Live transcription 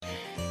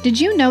Did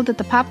you know that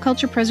the Pop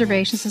Culture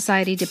Preservation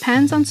Society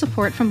depends on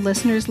support from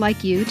listeners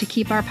like you to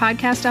keep our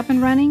podcast up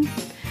and running?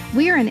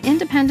 We are an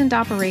independent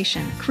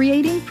operation,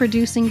 creating,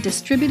 producing,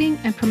 distributing,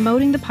 and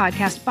promoting the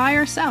podcast by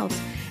ourselves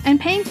and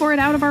paying for it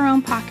out of our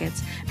own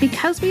pockets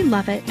because we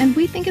love it and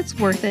we think it's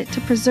worth it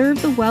to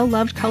preserve the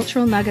well-loved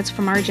cultural nuggets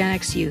from our Gen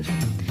X youth.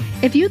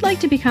 If you'd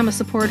like to become a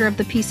supporter of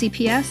the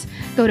PCPS,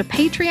 go to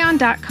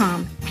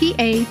patreon.com,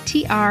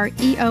 Patreon,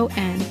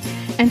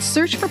 and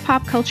search for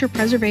Pop Culture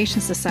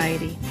Preservation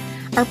Society.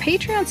 Our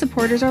Patreon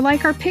supporters are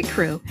like our pit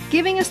crew,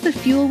 giving us the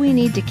fuel we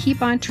need to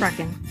keep on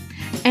trucking.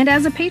 And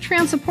as a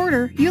Patreon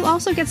supporter, you'll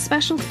also get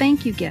special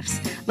thank you gifts,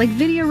 like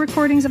video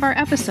recordings of our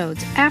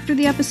episodes, after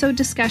the episode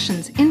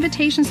discussions,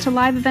 invitations to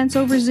live events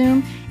over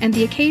Zoom, and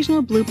the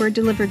occasional blooper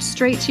delivered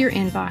straight to your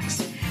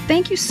inbox.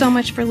 Thank you so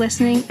much for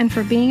listening and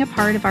for being a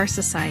part of our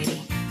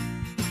society.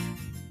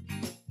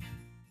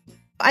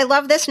 I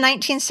love this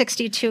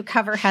 1962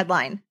 cover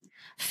headline.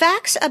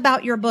 Facts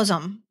about your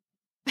bosom.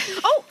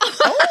 Oh!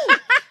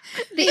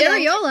 The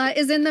areola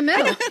is in the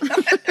middle.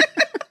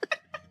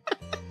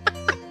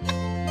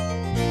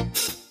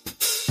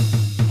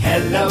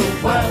 Hello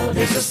world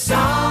is a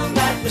song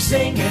that we're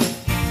singing.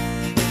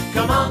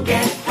 Come on,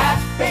 get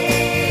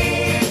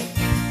happy.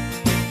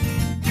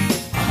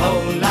 A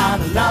whole lot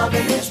of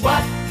loving is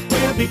what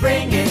we'll be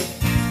bringing.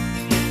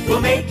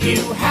 We'll make you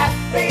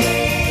happy.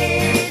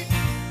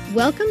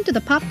 Welcome to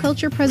the Pop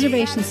Culture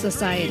Preservation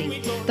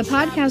Society, the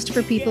podcast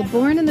for people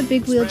born in the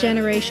big wheel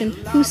generation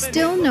who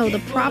still know the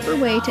proper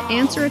way to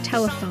answer a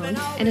telephone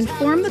and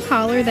inform the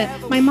caller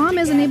that my mom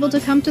isn't able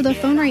to come to the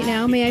phone right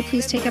now. May I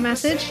please take a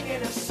message?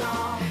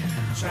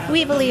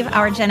 We believe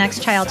our Gen X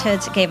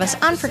childhoods gave us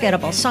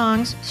unforgettable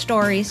songs,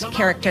 stories,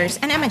 characters,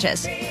 and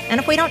images. And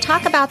if we don't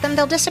talk about them,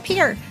 they'll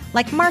disappear,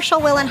 like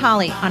Marshall, Will, and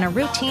Holly on a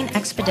routine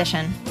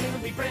expedition.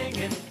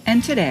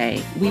 And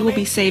today, we will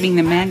be saving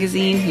the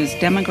magazine whose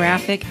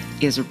demographic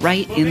is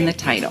right in the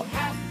title,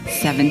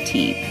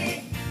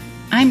 17.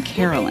 I'm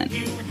Carolyn.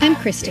 I'm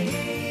Kristen.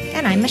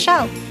 And I'm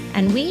Michelle.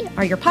 And we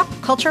are your pop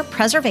culture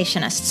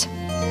preservationists.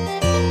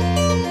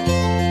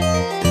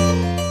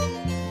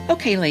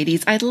 Okay,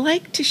 ladies, I'd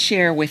like to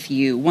share with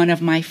you one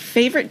of my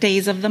favorite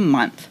days of the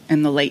month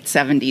in the late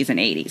 70s and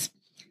 80s.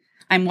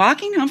 I'm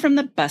walking home from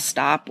the bus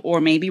stop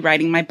or maybe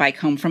riding my bike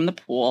home from the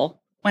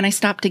pool when I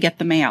stop to get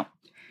the mail.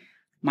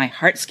 My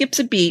heart skips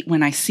a beat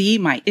when I see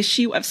my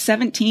issue of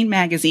 17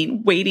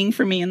 magazine waiting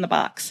for me in the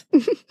box.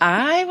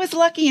 I was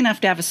lucky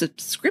enough to have a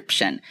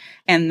subscription,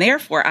 and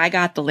therefore I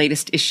got the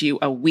latest issue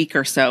a week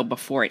or so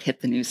before it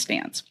hit the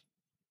newsstands.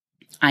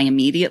 I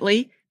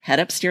immediately head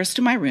upstairs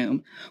to my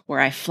room,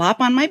 where I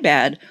flop on my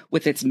bed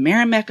with its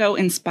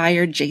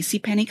Marimekko-inspired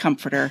JCPenney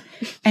comforter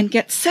and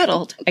get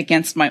settled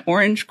against my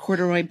orange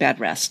corduroy bed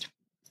rest.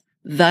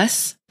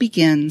 Thus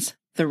begins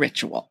the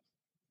ritual.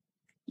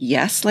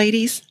 Yes,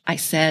 ladies, I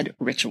said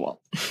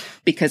ritual,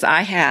 because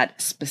I had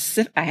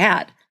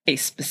a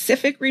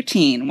specific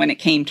routine when it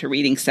came to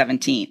reading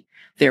 17.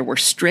 There were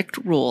strict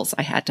rules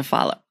I had to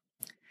follow.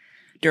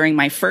 During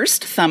my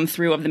first thumb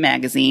through of the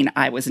magazine,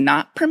 I was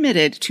not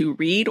permitted to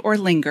read or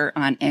linger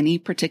on any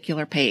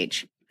particular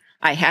page.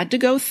 I had to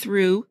go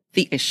through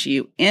the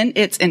issue in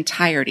its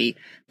entirety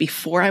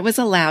before I was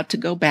allowed to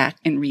go back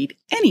and read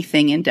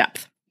anything in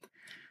depth.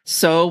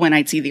 So when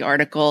I'd see the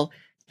article,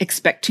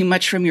 "Expect too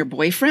much from your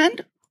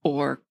boyfriend,"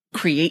 or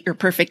 "Create your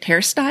perfect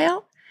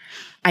hairstyle,"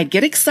 I'd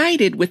get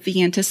excited with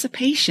the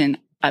anticipation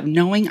of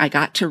knowing I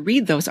got to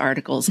read those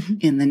articles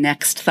in the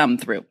next thumb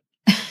through.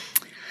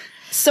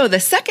 So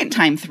the second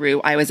time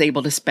through, I was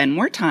able to spend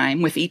more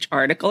time with each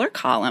article or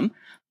column,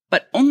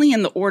 but only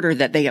in the order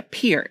that they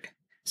appeared.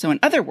 So in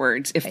other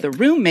words, if the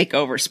room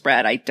makeover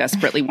spread I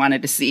desperately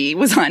wanted to see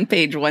was on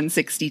page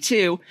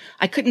 162,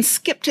 I couldn't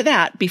skip to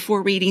that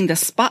before reading the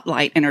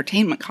Spotlight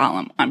Entertainment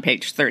column on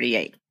page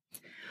 38.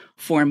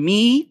 For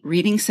me,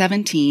 reading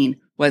 17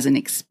 was an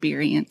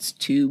experience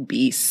to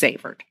be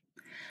savored.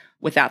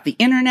 Without the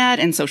internet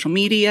and social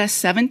media,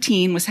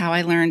 17 was how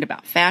I learned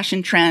about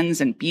fashion trends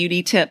and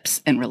beauty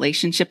tips and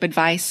relationship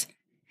advice.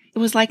 It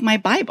was like my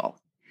Bible,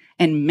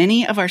 and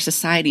many of our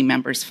society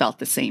members felt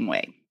the same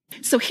way.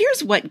 So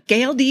here's what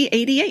Gail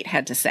D88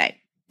 had to say.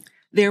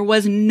 There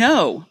was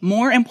no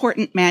more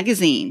important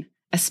magazine,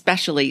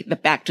 especially the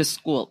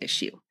back-to-school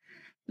issue.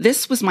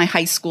 This was my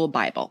high school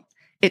Bible.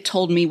 It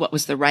told me what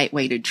was the right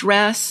way to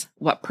dress,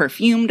 what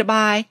perfume to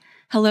buy.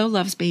 Hello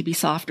Loves Baby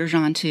Soft or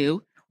Jean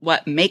 2.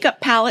 What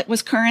makeup palette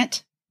was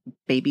current,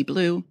 baby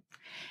blue,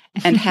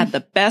 and had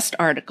the best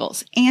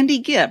articles. Andy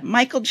Gibb,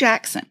 Michael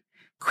Jackson.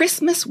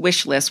 Christmas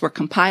wish lists were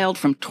compiled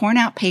from torn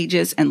out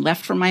pages and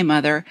left for my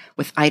mother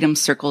with items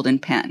circled in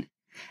pen.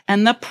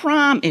 And the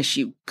prom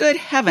issue, good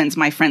heavens,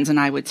 my friends and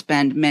I would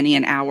spend many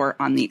an hour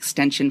on the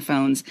extension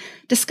phones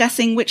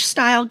discussing which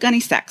style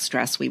gunny sack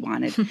dress we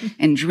wanted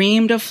and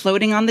dreamed of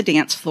floating on the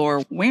dance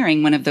floor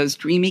wearing one of those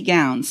dreamy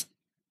gowns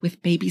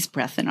with baby's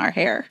breath in our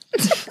hair.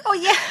 Oh,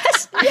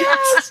 yes.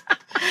 Yes.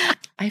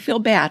 I feel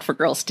bad for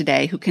girls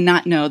today who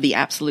cannot know the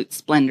absolute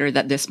splendor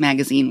that this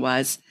magazine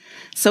was.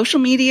 Social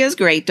media is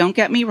great, don't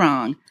get me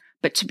wrong,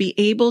 but to be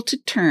able to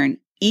turn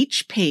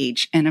each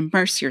page and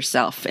immerse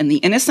yourself in the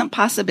innocent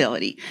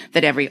possibility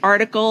that every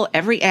article,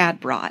 every ad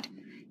brought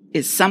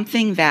is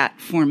something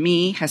that, for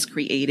me, has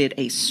created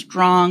a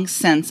strong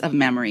sense of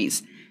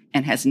memories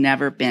and has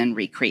never been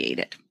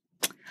recreated.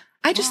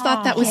 I just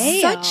thought that was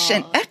such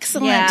an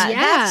excellent...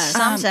 that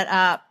sums it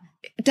up.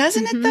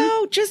 Doesn't it,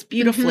 though? Just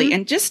beautifully.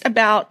 And just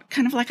about,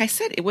 kind of like I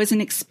said, it was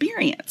an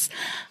experience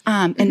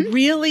and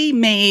really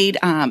made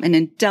an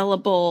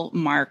indelible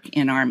mark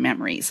in our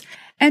memories.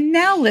 And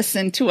now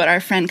listen to what our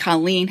friend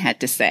Colleen had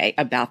to say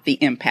about the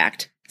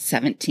impact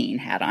 17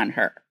 had on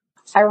her.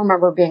 I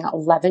remember being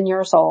 11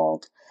 years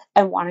old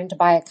and wanting to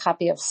buy a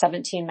copy of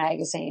 17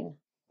 magazine.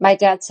 My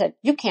dad said,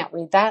 "You can't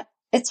read that.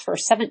 It's for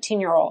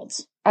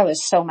 17-year-olds. I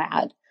was so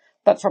mad.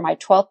 But for my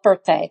 12th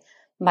birthday,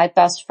 my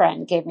best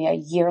friend gave me a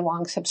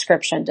year-long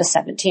subscription to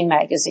 17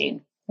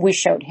 magazine. We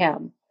showed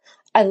him.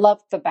 I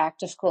loved the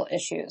back-to-school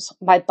issues,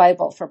 my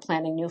Bible for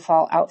planning new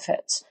fall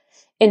outfits.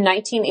 In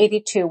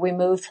 1982, we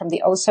moved from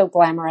the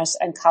oh-so-glamorous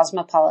and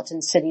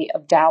cosmopolitan city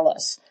of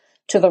Dallas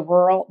to the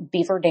rural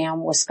Beaver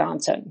Dam,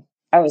 Wisconsin.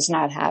 I was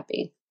not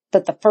happy.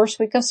 But the first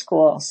week of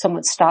school,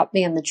 someone stopped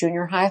me in the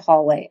junior high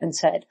hallway and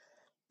said,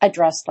 "I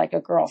dressed like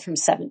a girl from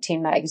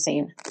 17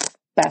 magazine."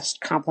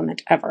 Best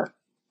compliment ever.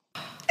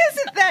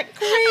 Isn't that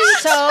great?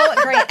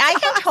 So great. I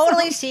can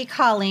totally see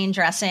Colleen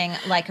dressing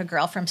like a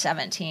girl from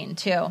 17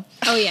 too.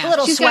 Oh yeah, a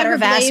little she's sweater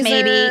got her vest,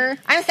 blazer,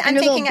 maybe. I'm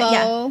thinking,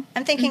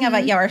 I'm thinking of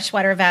Mm-hmm. a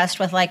sweater vest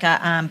with like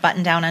a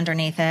button down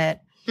underneath it.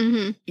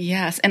 Mm-hmm.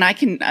 Yes, and I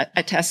can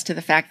attest to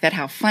the fact that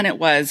how fun it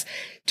was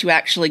to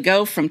actually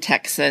go from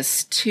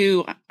Texas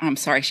to, I'm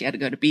sorry, she had to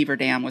go to Beaver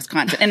Dam,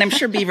 Wisconsin. And I'm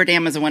sure Beaver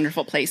Dam is a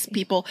wonderful place,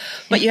 people.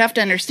 But you have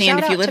to understand,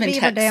 Shout if you out live to in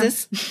Beaver Dam.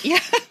 Texas,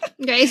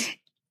 Guys,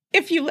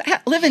 if you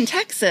live in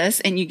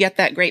Texas and you get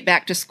that great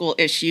back to school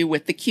issue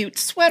with the cute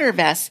sweater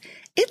vest,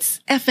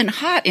 it's effing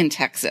hot in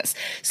Texas.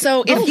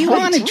 So if you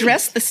want to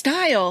dress the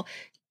style,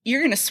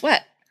 you're going to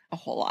sweat a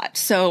whole lot.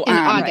 So in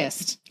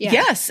August,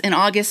 yes, in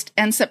August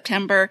and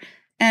September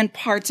and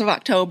parts of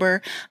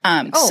October.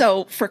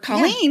 So for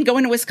Colleen,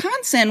 going to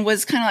Wisconsin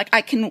was kind of like,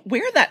 I can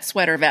wear that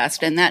sweater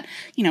vest and that,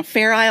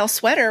 Fair Isle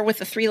sweater with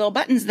the 3 little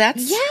buttons.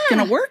 That's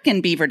going to work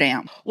in Beaver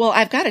Dam. Well,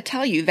 I've got to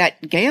tell you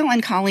that Gail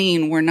and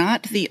Colleen were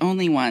not the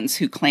only ones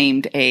who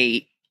claimed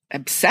a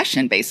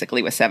obsession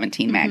basically with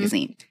 17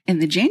 magazine. In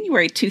the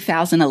January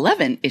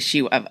 2011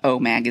 issue of O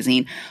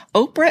magazine,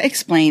 Oprah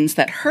explains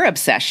that her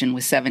obsession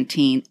with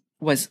 17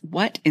 was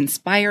what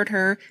inspired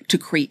her to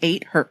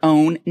create her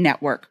own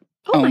network.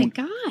 Oh my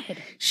God.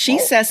 She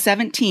says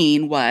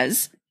 17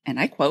 was, and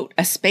I quote,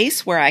 "a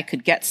space where I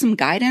could get some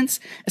guidance,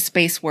 a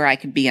space where I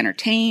could be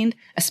entertained,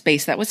 a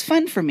space that was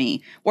fun for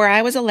me, where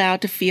I was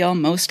allowed to feel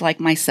most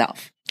like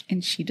myself."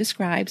 And she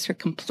describes her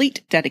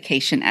complete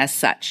dedication as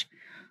such.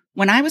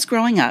 "When I was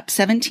growing up,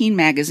 17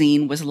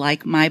 magazine was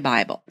like my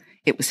Bible.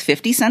 It was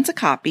 50 cents a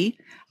copy.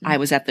 I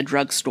was at the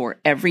drugstore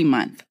every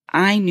month.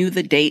 I knew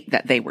the date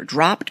that they were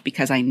dropped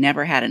because I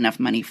never had enough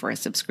money for a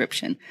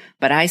subscription.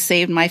 But I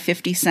saved my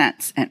 50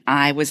 cents and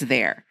I was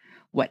there.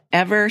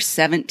 Whatever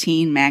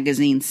 17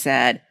 magazine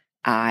said,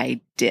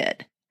 I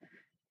did."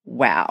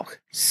 Wow.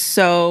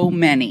 So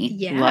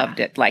many loved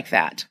it like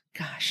that.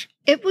 Gosh.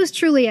 It was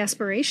truly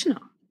aspirational.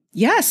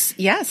 Yes,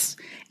 yes.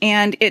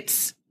 And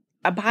it's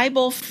a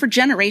Bible for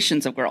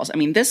generations of girls. I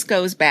mean, this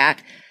goes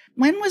back.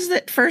 When was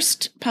it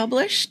first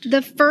published?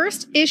 The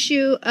first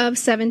issue of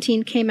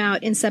 17 came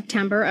out in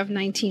September of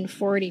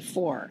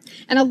 1944.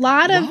 And a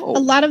lot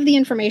of the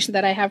information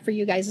that I have for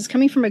you guys is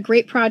coming from a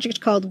great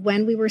project called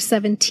When We Were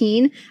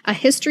 17, A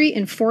History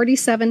in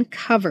 47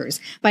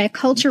 Covers by a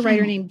culture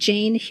writer named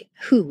Jane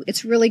Hu.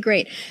 It's really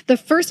great. The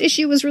first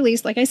issue was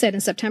released, like I said,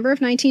 in September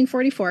of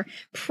 1944.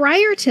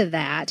 Prior to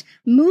that,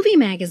 movie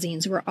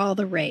magazines were all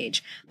the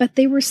rage, but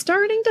they were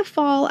starting to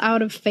fall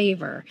out of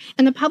favor.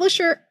 And the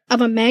publisher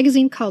of a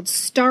magazine called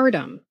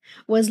Stardom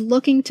was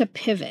looking to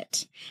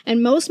pivot.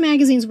 And most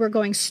magazines were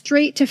going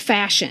straight to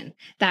fashion.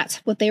 That's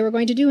what they were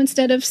going to do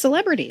instead of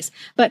celebrities.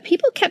 But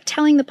people kept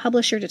telling the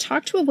publisher to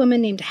talk to a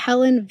woman named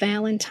Helen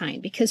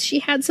Valentine because she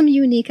had some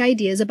unique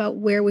ideas about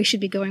where we should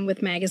be going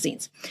with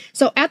magazines.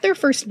 So at their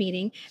first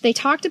meeting, they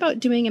talked about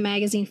doing a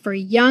magazine for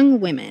young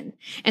women.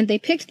 And they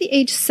picked the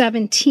age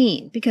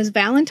 17 because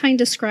Valentine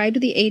described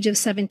the age of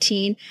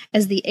 17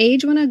 as the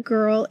age when a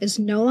girl is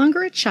no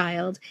longer a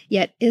child,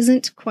 yet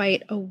isn't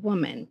quite a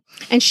woman.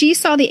 And she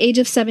saw the age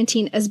of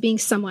 17 as being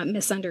somewhat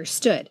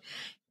misunderstood.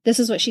 This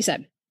is what she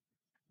said.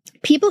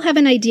 "People have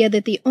an idea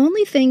that the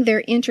only thing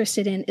they're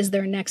interested in is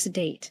their next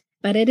date,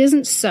 but it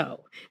isn't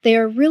so. They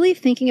are really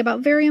thinking about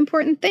very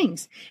important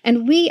things,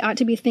 and we ought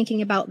to be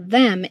thinking about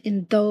them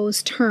in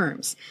those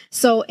terms."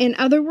 So, in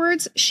other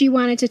words, she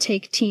wanted to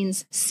take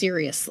teens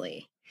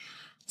seriously.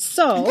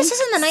 So, And this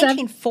is in the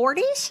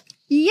 1940s?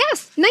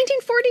 Yes,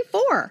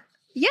 1944.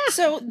 Yeah.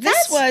 So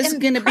this That's was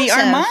going to be, our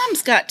impressive.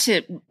 moms got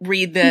to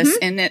read this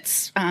and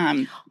it's,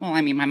 well,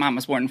 I mean, my mom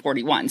was born in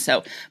 41.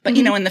 So, but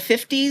you know, in the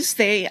 50s,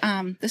 they,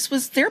 this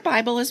was their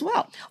Bible as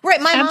well. Right.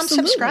 My mom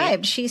Absolutely.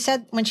 subscribed. She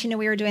said, when she knew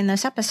we were doing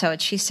this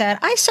episode, she said,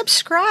 I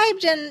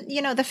subscribed in,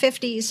 the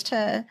 50s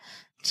to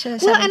to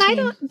 17?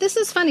 Well, and this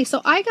is funny.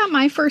 So I got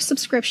my first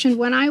subscription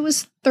when I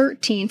was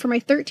 13 for my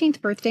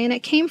 13th birthday, and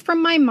it came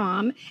from my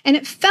mom, and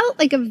it felt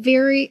like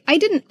I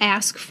didn't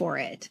ask for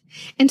it.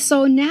 And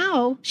so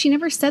now, she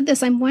never said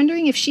this, I'm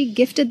wondering if she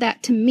gifted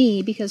that to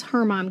me because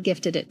her mom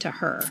gifted it to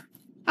her.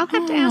 I'll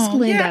have to ask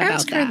Linda about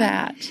ask her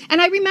that.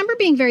 And I remember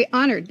being very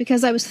honored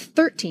because I was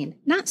 13,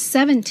 not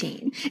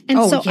 17. And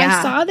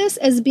I saw this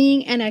as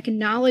being an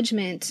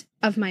acknowledgement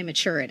of my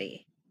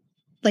maturity.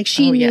 Like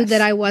she knew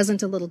that I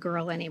wasn't a little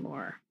girl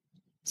anymore.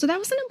 So that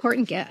was an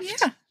important gift.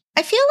 Yeah.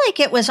 I feel like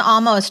it was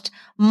almost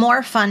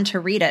more fun to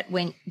read it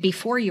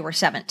before you were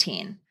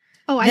 17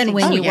 than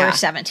when you were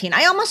 17.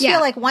 I almost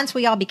feel like once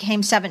we all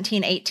became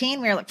 17,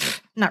 18, we were like,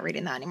 I'm not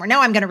reading that anymore.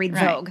 Now I'm going to read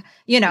Vogue, or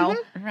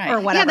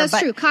whatever. Yeah, that's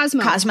true.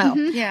 Cosmo.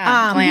 Mm-hmm.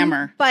 Yeah.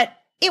 Glamour. But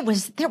that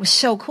was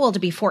so cool to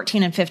be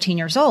 14 and 15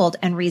 years old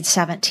and read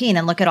 17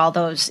 and look at all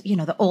those,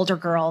 the older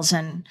girls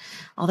and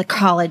all the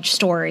college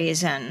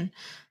stories and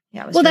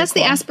that's cool.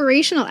 The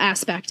aspirational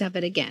aspect of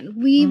it again.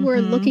 We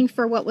were looking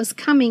for what was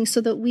coming so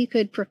that we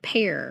could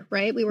prepare,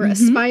 right? We were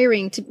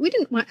aspiring to, we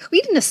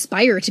didn't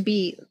aspire to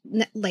be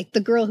like the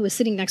girl who was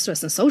sitting next to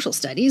us in social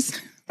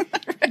studies.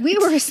 We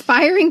were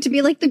aspiring to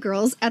be like the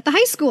girls at the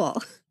high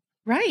school.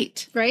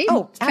 Right. Right?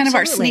 Oh, it's kind of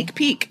our sneak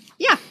peek.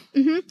 Yeah.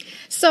 Mm-hmm.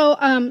 So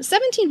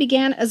 17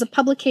 began as a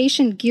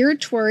publication geared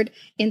toward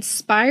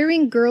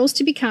inspiring girls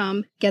to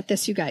become, get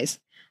this, you guys,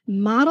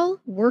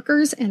 model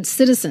workers and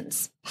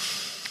citizens.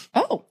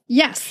 Oh.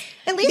 Yes.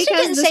 At least you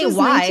didn't say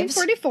wives.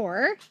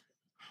 1944.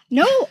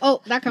 No.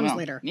 Oh, that comes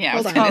later. Yeah.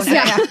 Hold on.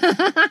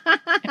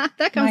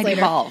 That comes later.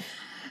 Evolve.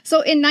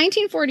 So in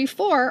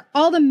 1944,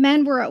 all the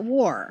men were at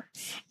war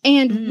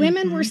and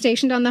women were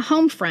stationed on the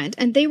home front,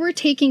 and they were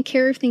taking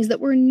care of things that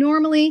were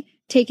normally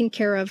taken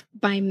care of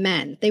by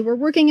men. They were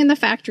working in the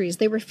factories.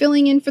 They were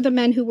filling in for the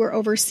men who were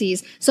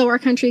overseas so our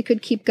country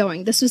could keep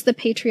going. This was the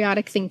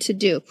patriotic thing to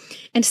do.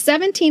 And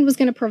 17 was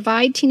going to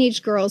provide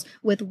teenage girls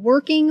with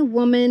working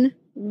woman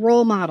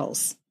role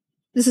models.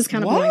 This is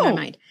kind of blowing my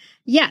mind.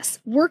 Yes,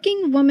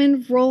 working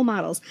woman role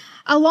models,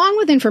 along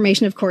with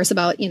information, of course,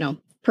 about,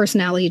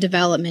 personality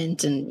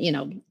development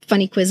and,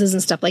 funny quizzes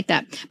and stuff like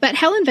that. But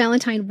Helen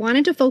Valentine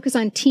wanted to focus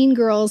on teen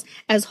girls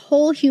as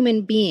whole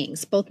human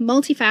beings, both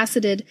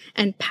multifaceted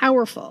and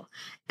powerful.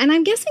 And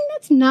I'm guessing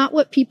that's not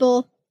what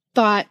people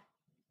thought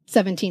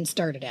 17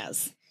 started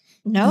as.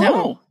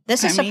 No.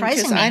 This is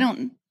surprising me. I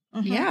don't,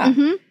 yeah.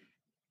 Mm-hmm.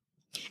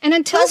 And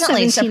until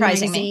Pleasantly 17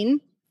 surprising magazine,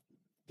 me.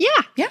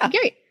 Yeah.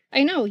 Great.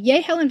 I know.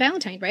 Yay, Helen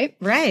Valentine, right?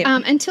 Right.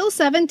 Until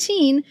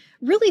 17,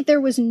 really,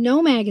 there was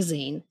no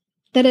magazine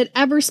that had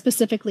ever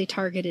specifically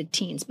targeted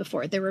teens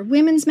before. There were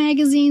women's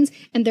magazines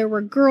and there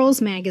were girls'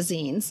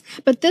 magazines.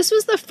 But this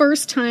was the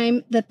first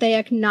time that they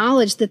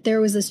acknowledged that there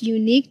was this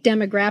unique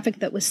demographic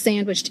that was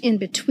sandwiched in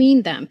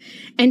between them.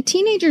 And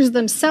teenagers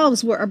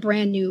themselves were a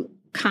brand new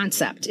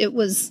concept. It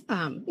was,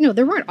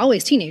 there weren't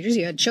always teenagers.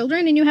 You had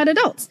children and you had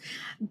adults.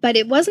 But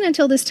it wasn't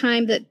until this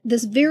time that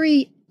this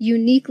very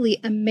uniquely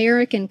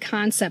American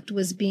concept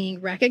was being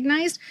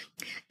recognized.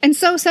 And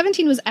so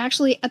 17 was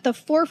actually at the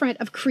forefront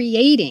of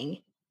creating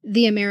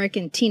the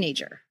American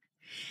teenager.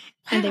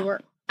 Wow. And they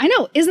were, I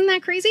know, isn't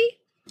that crazy?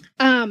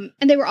 And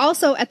they were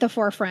also at the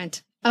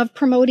forefront of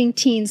promoting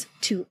teens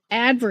to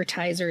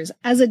advertisers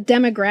as a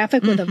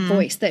demographic with a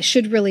voice that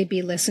should really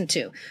be listened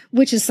to,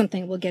 which is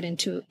something we'll get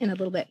into in a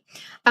little bit.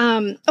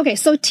 Okay,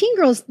 so teen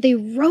girls, they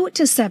wrote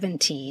to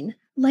 17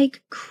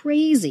 like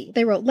crazy.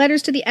 They wrote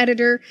letters to the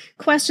editor,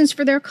 questions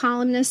for their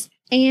columnists,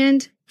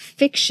 and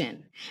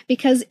fiction.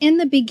 Because in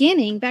the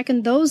beginning, back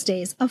in those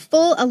days, a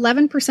full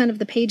 11% of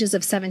the pages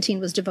of 17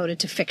 was devoted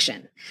to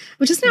fiction,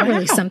 which is not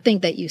really something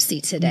that you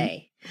see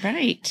today.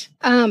 Right.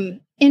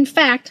 In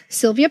fact,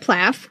 Sylvia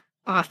Plath,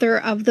 author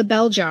of The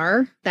Bell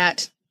Jar,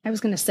 that I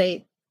was going to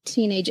say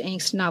teenage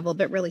angst novel,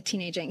 but really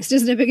teenage angst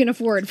isn't a big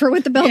enough word for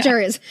what The Bell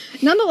Jar is.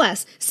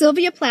 Nonetheless,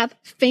 Sylvia Plath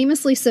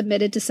famously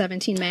submitted to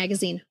 17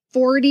 magazine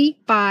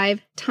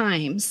 45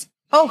 times.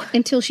 Oh,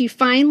 until she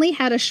finally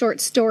had a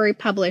short story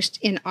published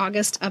in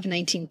August of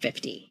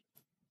 1950.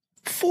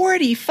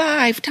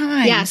 45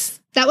 times. Yes.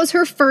 That was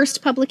her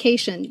first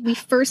publication. We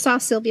first saw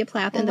Sylvia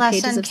Plath in the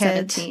pages of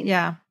 17.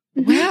 Yeah.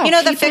 Wow.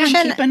 The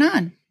fiction, keeping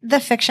on. The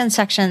fiction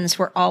sections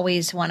were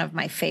always one of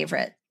my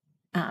favorite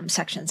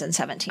sections in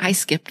 17. I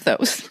skipped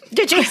those.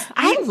 Did you?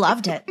 I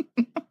loved it.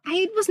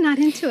 I was not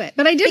into it,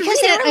 but I did because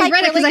read it. I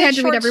read it because I had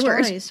to read every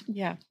word.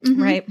 Yeah.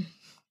 Mm-hmm. Right.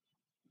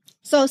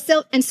 So,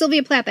 and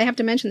Sylvia Plath, I have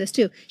to mention this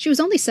too. She was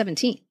only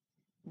 17.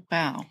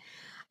 Wow.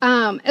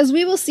 As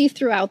we will see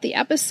throughout the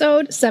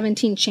episode,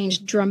 17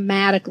 changed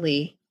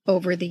dramatically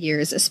over the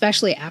years,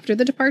 especially after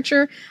the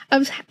departure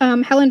of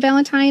Helen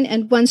Valentine.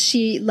 And once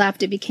she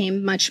left, it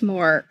became much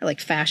more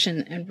like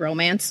fashion and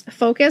romance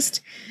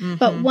focused. Mm-hmm.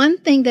 But one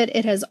thing that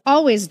it has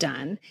always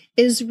done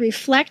is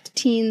reflect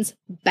teens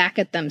back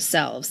at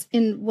themselves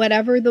in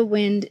whatever the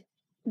wind,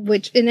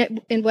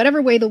 in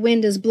whatever way the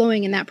wind is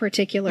blowing in that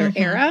particular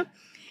era,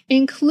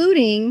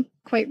 including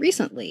quite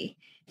recently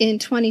in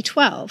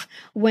 2012,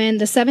 when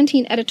the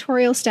 17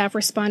 editorial staff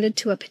responded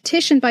to a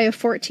petition by a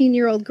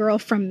 14-year-old girl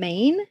from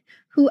Maine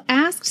who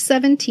asked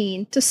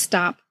 17 to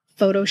stop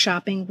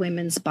photoshopping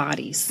women's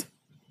bodies.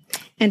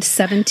 And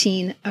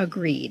 17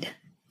 agreed.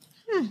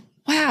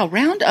 Wow,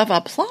 round of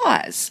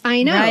applause.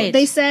 I know. Right.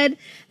 They said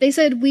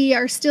we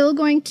are still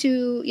going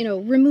to,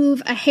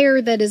 remove a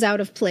hair that is out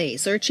of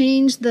place or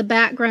change the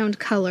background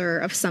color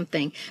of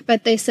something.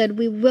 But they said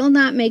we will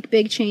not make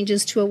big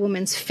changes to a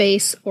woman's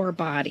face or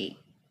body.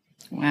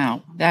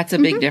 Wow, that's a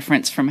big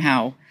difference from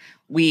how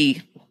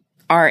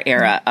our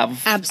era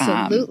of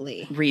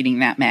Absolutely. Reading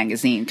that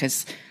magazine,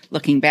 because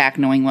looking back,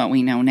 knowing what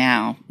we know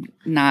now,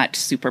 not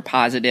super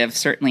positive,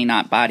 certainly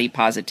not body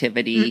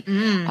positivity.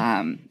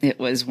 It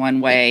was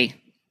one way,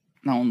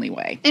 the only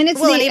way. And it's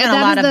Well, and even a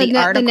lot of the the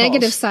articles.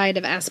 negative side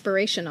of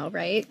aspirational,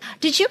 right?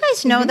 Did you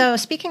guys know, though,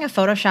 speaking of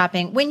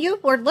photoshopping, when you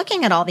were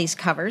looking at all these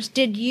covers,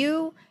 did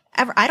you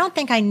ever, I don't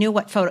think I knew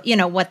what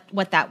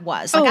what that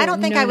was. Like, I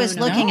don't think I was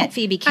looking at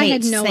Phoebe I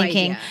had Cates no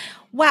thinking, idea.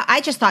 wow,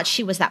 I just thought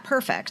she was that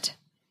perfect.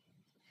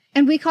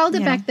 And we called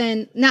it back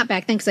then, not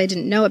back then because I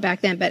didn't know it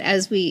back then, but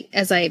as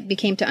I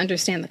became to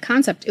understand the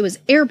concept, it was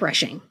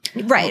airbrushing.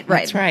 Right,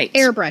 That's right.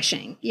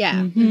 Airbrushing,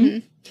 yeah.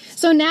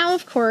 So now,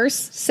 of course,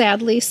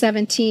 sadly,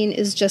 17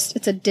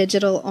 it's a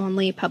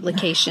digital-only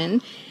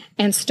publication.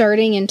 And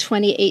starting in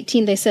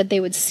 2018, they said they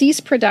would cease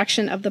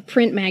production of the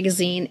print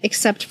magazine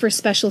except for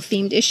special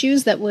themed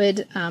issues that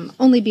would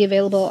only be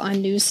available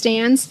on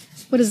newsstands.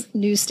 What is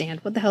newsstand?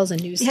 What the hell is a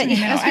newsstand? Yeah,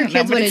 Ask I your don't know,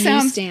 kids but what it a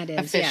sounds newsstand is.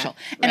 official.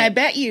 Yeah, And I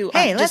bet you...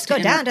 Hey, let's just go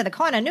to down to the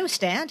corner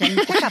newsstand and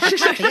pick up a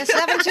copy of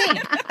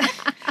 17.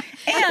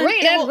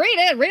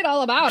 And read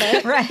all about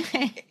it.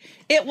 Right.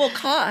 it will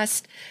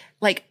cost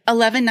like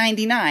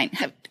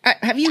 $11.99.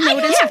 Have you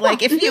noticed?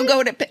 Like if you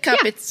go to pick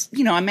up, it's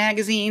a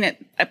magazine,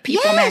 a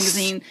People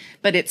magazine,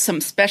 but it's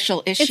some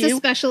special issue. It's a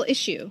special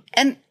issue.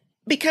 And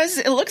because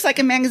it looks like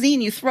a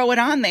magazine, you throw it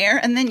on there,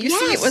 and then you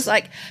see it was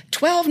like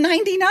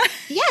 $12.99.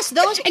 Yes,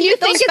 those And you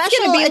think those it's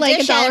going to be like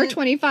edition-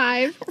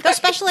 $1.25. Those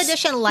special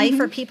edition Life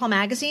or People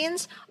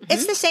magazines,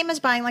 it's the same as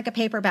buying like a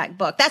paperback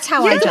book. That's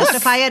how I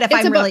justify it if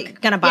It's a I'm really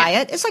book. going to buy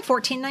it. It's like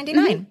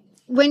 $14.99.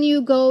 When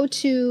you go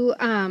to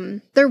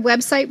their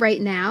website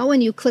right now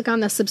and you click on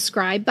the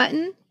subscribe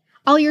button,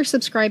 all you're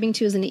subscribing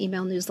to is an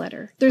email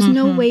newsletter. There's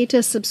no way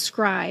to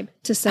subscribe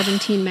to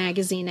 17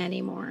 magazine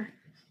anymore.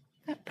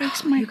 That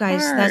breaks my You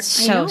guys, heart. that's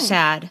I so know.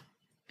 sad.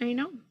 I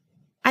know.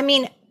 I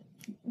mean,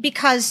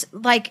 because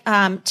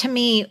to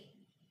me,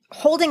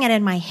 holding it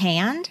in my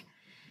hand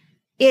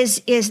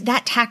is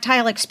that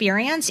tactile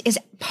experience is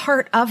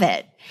part of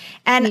it.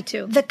 And Me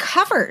too. The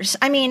covers,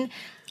 I mean,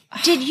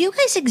 did you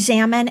guys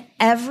examine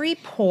every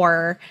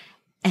pore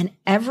and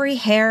every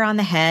hair on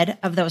the head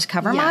of those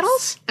cover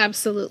models?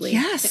 Absolutely.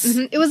 Yes.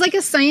 It was like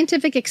a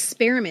scientific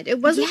experiment.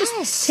 It wasn't Yes.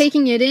 just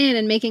taking it in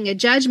and making a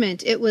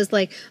judgment. It was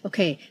like,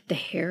 okay, the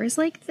hair is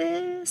like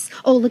this.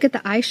 Oh, look at the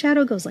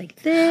eyeshadow goes like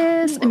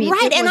this. I mean,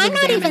 Right, it and was I'm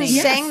not even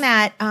examining. saying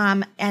that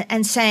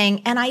and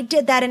saying, and I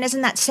did that, and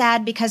isn't that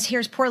sad because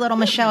here's poor little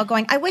Michelle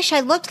going, I wish I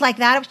looked like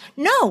that.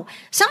 No,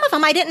 some of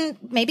them I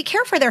didn't maybe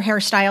care for their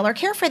hairstyle or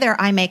care for their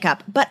eye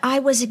makeup, but I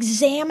was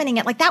examining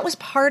it. Like that was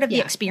part of the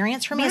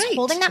experience for me is Right.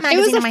 holding that It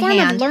magazine was in a my form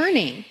hand. of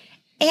learning.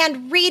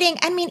 And reading,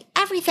 I mean,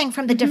 everything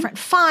from the different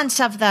fonts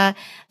of the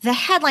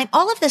headline,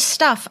 all of this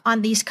stuff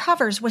on these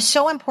covers was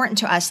so important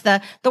to us. The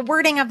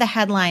wording of the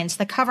headlines,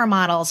 the cover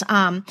models.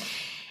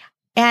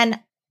 And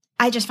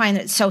I just find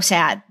it so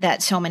sad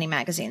that so many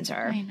magazines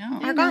are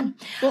gone.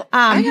 Well,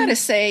 I got to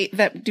say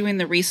that doing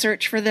the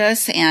research for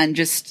this and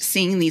just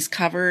seeing these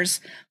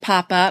covers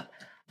pop up,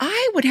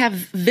 I would have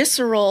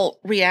visceral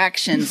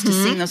reactions to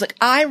seeing those. Like,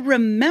 I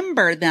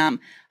remember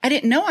them. I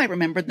didn't know I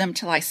remembered them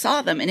till I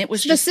saw them. And it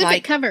was just Specific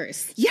like,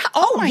 covers. yeah.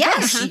 Oh my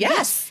Yes, gosh.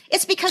 Yes.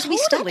 It's because we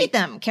Totally. studied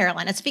them,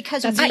 Carolyn. It's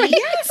because we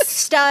Yes.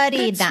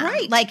 studied That's them.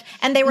 right. Like,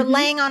 and they were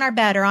laying on our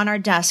bed or on our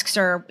desks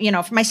or,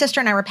 my sister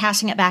and I were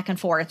passing it back and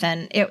forth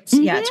and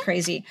it's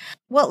crazy.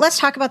 Well, let's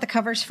talk about the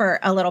covers for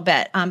a little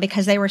bit,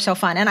 because they were so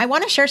fun. And I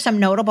want to share some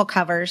notable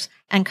covers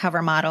and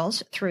cover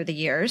models through the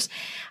years.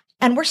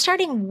 And we're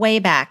starting way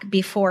back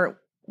before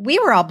we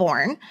were all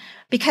born,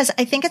 because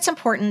I think it's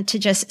important to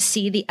just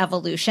see the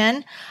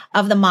evolution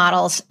of the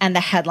models and the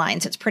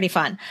headlines. It's pretty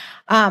fun.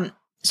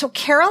 So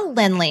Carol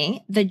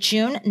Lindley, the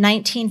June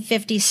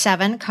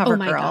 1957 cover Oh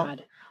my girl,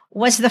 God.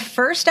 was the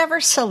first ever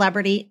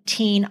celebrity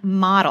teen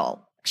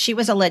model. She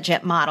was a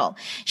legit model.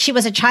 She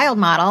was a child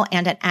model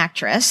and an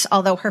actress,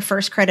 although her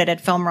first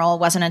credited film role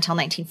wasn't until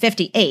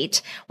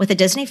 1958 with a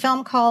Disney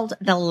film called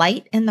The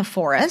Light in the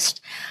Forest,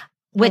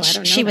 which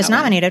don't know she was that one.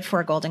 nominated for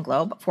a Golden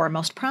Globe for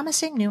Most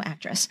Promising New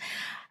Actress.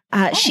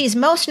 She's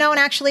most known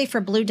actually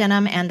for Blue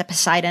Denim and The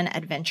Poseidon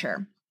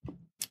Adventure.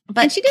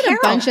 But And she did Carol,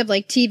 a bunch of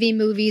like TV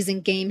movies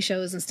and game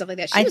shows and stuff like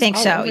that. She I was think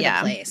all so, over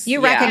yeah. the place. You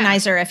Yeah.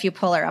 recognize her if you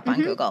pull her up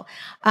on Google.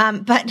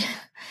 But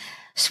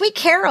Sweet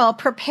Carol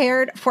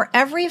prepared for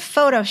every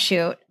photo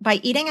shoot by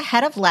eating a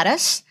head of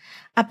lettuce,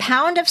 a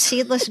pound of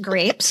seedless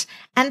grapes,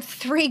 and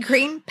 3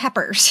 green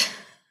peppers.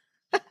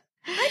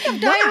 I have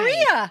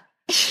diarrhea.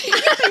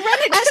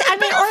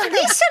 Or at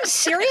least some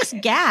serious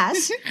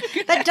gas.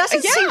 That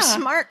doesn't seem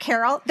smart,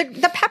 Carol.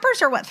 The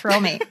peppers are what throw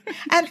me.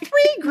 And 3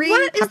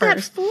 green peppers. What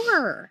is that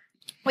for?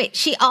 Wait,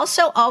 she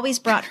also always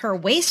brought her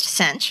waist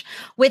cinch,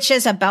 which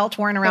is a belt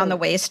worn around the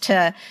waist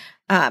to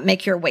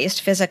make your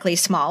waist physically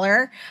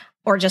smaller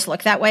or just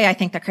look that way. I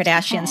think the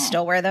Kardashians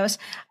still wear those.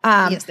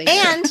 Yes, they do.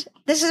 And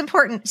this is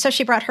important. So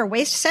she brought her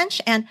waist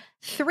cinch and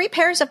 3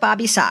 pairs of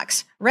bobby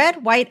socks,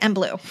 red, white, and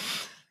blue.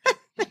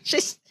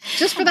 Just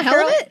for the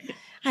hell of it?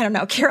 I don't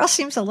know. Carol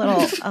seems a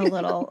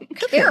little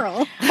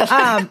Carol.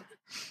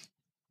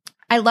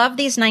 I love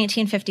these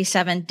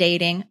 1957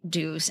 dating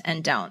do's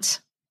and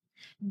don'ts.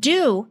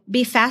 Do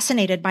be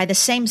fascinated by the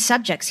same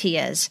subjects he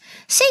is.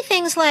 Say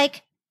things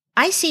like,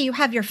 I see you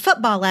have your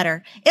football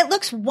letter. It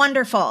looks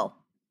wonderful.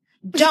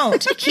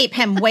 Don't keep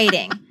him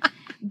waiting.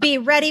 Be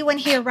ready when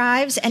he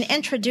arrives and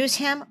introduce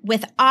him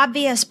with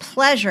obvious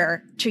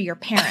pleasure to your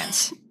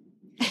parents.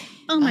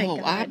 Oh my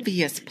God.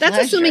 Obvious pleasure.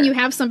 That's assuming you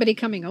have somebody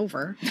coming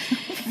over.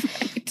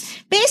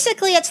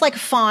 Basically, it's like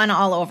fawn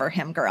all over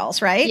him,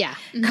 girls, right? Yeah.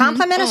 Mm-hmm.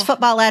 Compliment his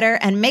football letter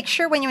and make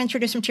sure when you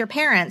introduce him to your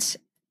parents,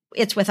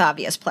 it's with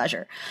obvious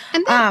pleasure.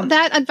 And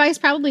that advice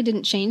probably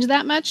didn't change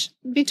that much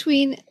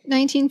between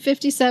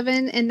 1957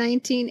 and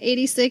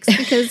 1986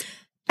 because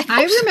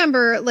I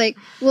remember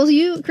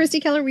Christy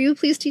Keller, will you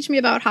please teach me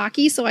about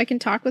hockey so I can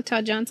talk with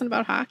Todd Johnson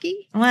about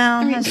hockey?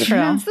 Well, that's true.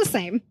 It's the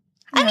same.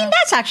 I mean,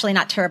 that's actually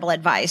not terrible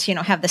advice,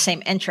 have the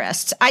same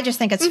interests. I just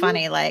think it's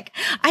funny. Like,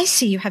 I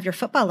see you have your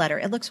football letter.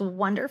 It looks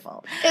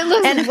wonderful. It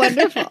looks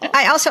wonderful.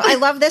 I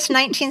love this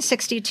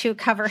 1962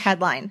 cover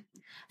headline.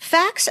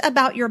 Facts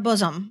about your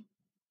bosom.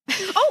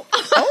 Oh.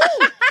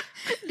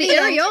 The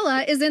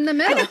areola is in the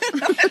middle.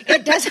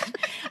 It doesn't.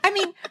 I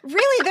mean,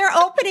 really, they're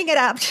opening it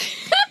up.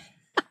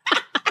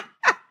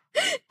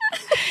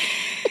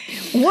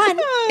 One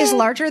is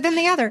larger than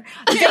the other.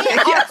 They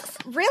are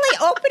really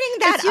opening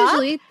that it's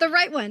usually the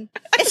right one.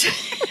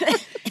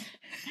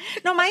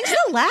 No, mine's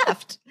the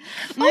left.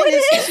 Mine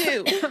is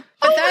too. Mine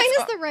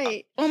is the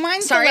right. Well,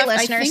 mine's Sorry, the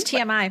left, listeners, I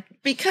think, TMI.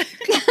 Because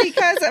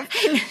of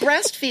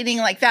breastfeeding,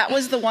 like that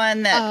was the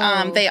one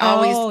that they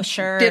always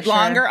did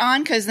longer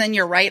on, because then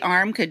your right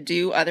arm could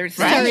do other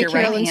things. Sorry, your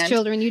right Carolyn's hand.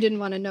 children, you didn't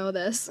want to know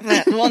this.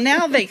 Well,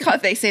 now they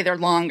say they're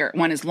longer.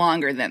 One is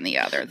longer than the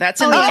other. That's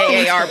in the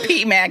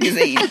AARP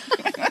magazine.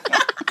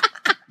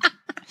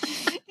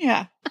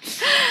 Yeah.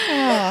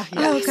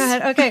 Oh,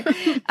 God. Okay.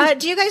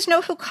 Do you guys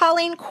know who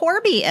Colleen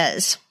Corby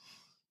is?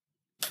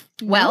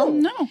 Well,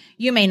 no.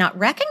 You may not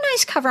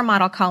recognize cover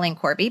model Colleen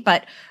Corby,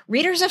 but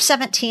readers of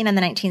 17 in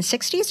the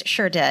 1960s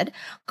sure did.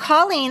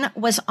 Colleen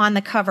was on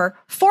the cover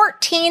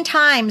 14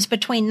 times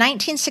between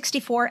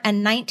 1964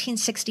 and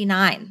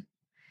 1969.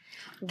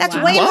 That's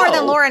way more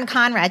than Lauren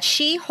Conrad.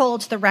 She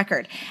holds the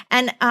record.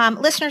 And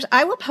listeners,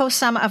 I will post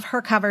some of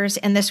her covers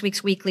in this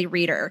week's Weekly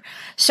Reader.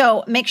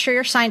 So make sure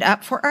you're signed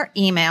up for our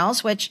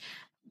emails, which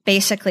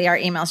basically our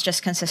emails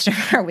just consist of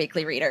our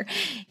Weekly Reader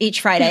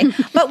each Friday.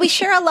 But we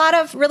share a lot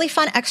of really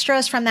fun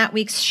extras from that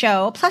week's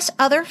show, plus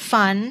other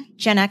fun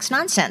Gen X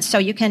nonsense. So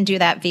you can do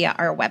that via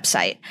our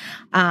website,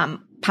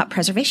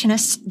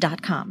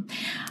 poppreservationists.com.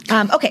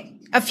 Okay,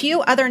 a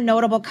few other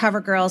notable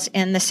cover girls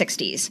in the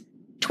 60s.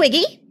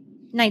 Twiggy.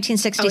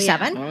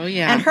 1967. Oh,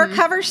 yeah. And her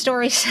cover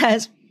story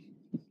says,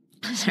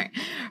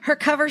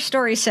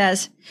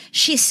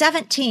 she's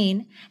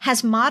 17,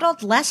 has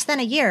modeled less than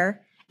a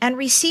year, and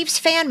receives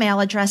fan mail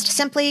addressed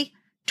simply,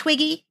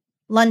 Twiggy,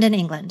 London,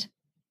 England.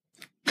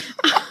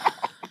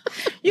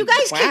 You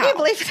guys, can you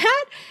believe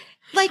that?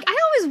 Like,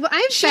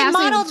 she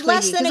modeled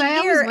less than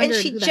a year, and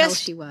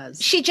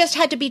she just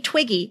had to be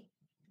Twiggy,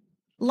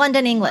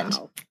 London, England.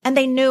 Wow. And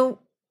they knew.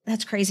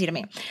 That's crazy to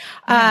me.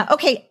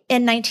 Okay,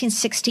 in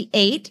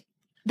 1968,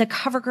 the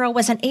cover girl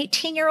was an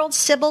 18-year-old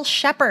Sybil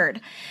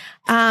Shepherd.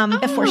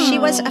 Before she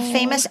was a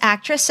famous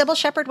actress, Sybil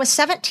Shepherd was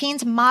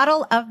 17's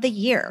Model of the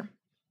Year.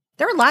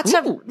 There are lots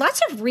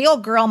of real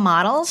girl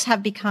models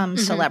have become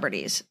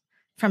celebrities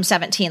from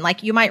 17.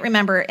 Like you might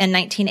remember in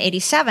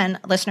 1987,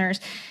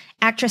 listeners,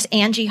 actress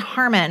Angie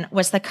Harmon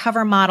was the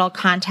cover model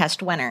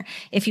contest winner.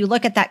 If you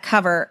look at that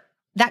cover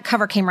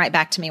came right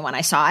back to me when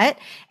I saw it.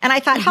 And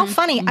I thought, how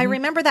funny. I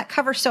remember that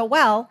cover so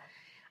well.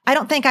 I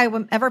don't think I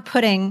was ever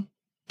putting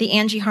the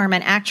Angie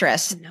Harmon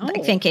actress,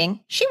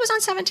 thinking she was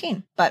on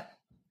 17, but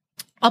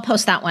I'll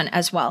post that one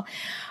as well.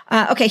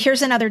 Okay,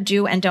 here's another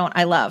do and don't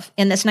I love.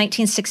 In this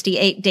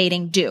 1968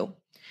 dating do.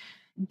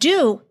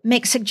 Do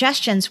make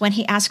suggestions when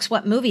he asks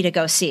what movie to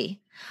go see.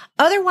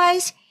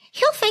 Otherwise,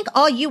 he'll think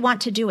all you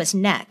want to do is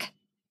neck.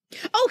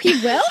 Oh, he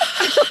will?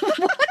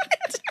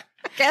 What?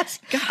 Yes.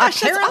 Gosh,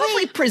 that's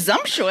awfully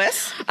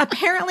presumptuous.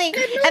 Apparently.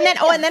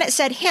 And then it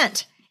said,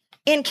 hint,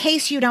 in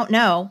case you don't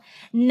know,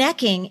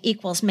 necking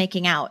equals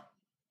making out.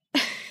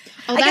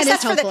 Oh, that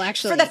is helpful,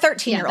 actually. For the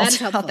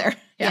 13-year-olds out there.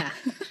 Yeah.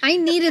 I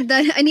needed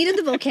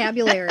the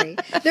vocabulary.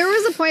 There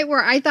was a point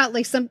where I thought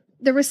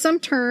there was some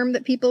term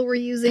that people were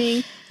using.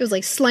 It was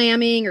like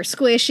slamming or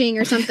squishing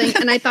or something.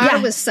 And I thought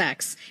it was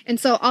sex. And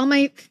so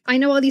I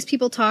know all these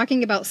people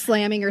talking about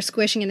slamming or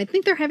squishing, and I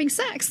think they're having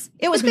sex.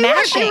 It was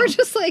mashing. They were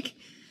just like,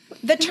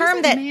 The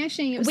term that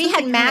mashing? It was we had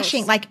something mashing,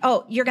 else. like,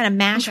 oh, you're going to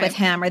mash with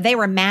him, or they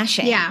were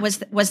mashing. Yeah. was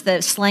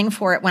the slang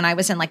for it when I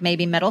was in like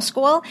maybe middle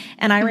school.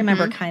 And I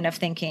remember kind of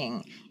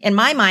thinking, in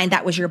my mind,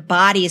 that was your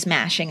bodies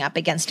mashing up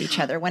against each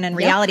other. When in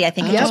reality, I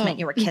think it just meant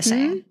you were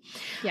kissing.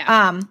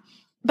 Yeah.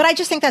 But I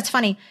just think that's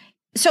funny.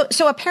 So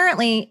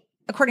apparently,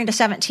 according to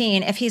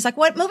 17, if he's like,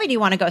 what movie do you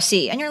want to go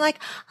see? And you're like,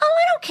 oh,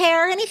 I don't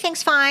care.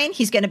 Anything's fine.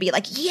 He's going to be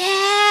like,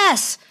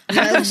 yes,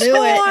 Let's do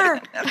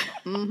sure.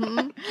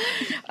 In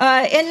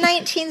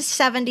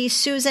 1970,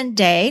 Susan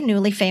Day,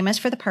 newly famous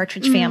for the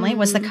Partridge Family,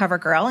 was the cover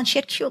girl, and she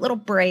had cute little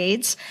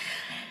braids.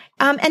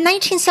 And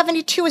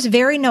 1972 was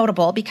very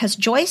notable because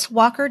Joyce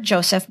Walker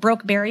Joseph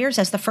broke barriers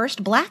as the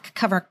first Black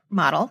cover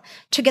model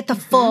to get the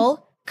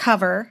full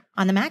cover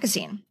on the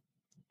magazine.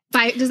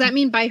 Does that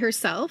mean by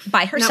herself?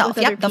 By herself, Not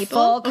with other the people?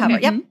 full cover,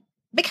 Okay. yep.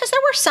 Because there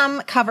were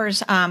some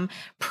covers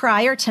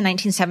prior to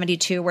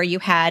 1972 where you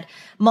had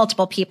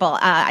multiple people.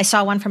 I saw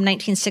one from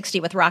 1960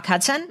 with Rock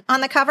Hudson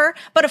on the cover,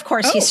 but of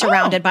course he's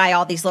surrounded by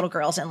all these little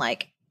girls in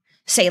like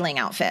sailing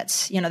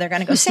outfits. You know, they're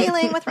going to go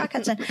sailing with Rock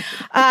Hudson.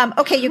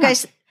 Okay, you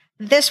guys,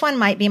 this one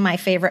might be my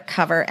favorite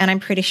cover, and I'm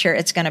pretty sure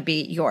it's going to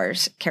be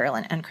yours,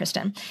 Carolyn and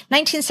Kristen.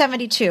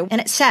 1972,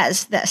 and it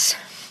says this.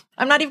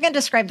 I'm not even going to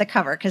describe the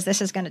cover because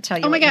this is going to tell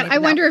you. Oh my what you God. need to I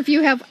know. wonder if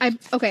you have,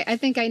 okay, I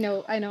think I know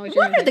what you're What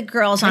going are to the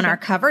girls on our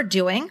cover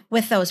doing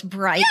with those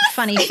bright,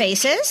 funny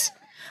faces?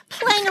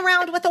 Playing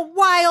around with a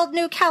wild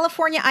new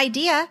California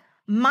idea,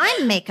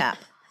 mime makeup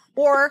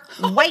or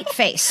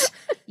whiteface.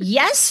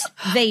 Yes,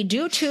 they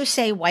do too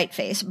say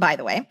whiteface, by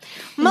the way.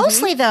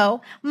 Mostly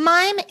though,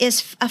 mime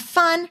is a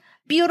fun,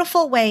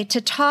 beautiful way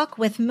to talk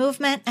with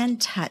movement and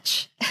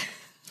touch.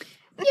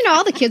 You know,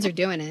 all the kids are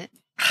doing it.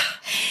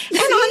 And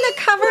on the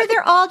cover,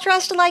 they're all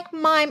dressed like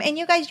mime. And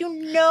you guys, you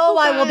know,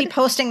 I will be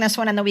posting this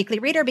one in the Weekly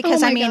Reader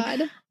because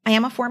God. I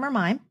am a former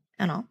mime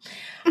and all.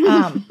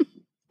 I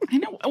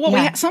know. Well,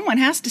 Yeah. someone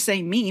has to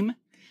say meme.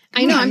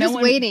 I know. Yeah, I'm no just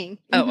one- waiting.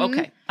 Oh,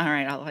 okay. All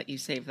right. I'll let you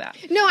save that.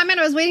 No, I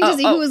meant I was waiting to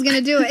see who was going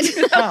to do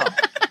it. Oh,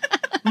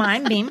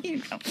 mime, meme.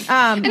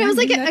 And it was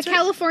like a That's right.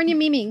 California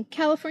memeing.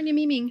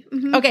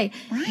 Mhm. Okay.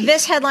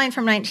 This headline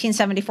from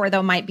 1974,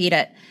 though, might beat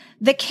it.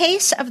 The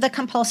case of the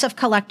compulsive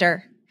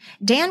collector.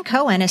 Dan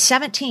Cohen is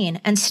 17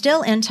 and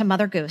still into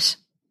Mother Goose.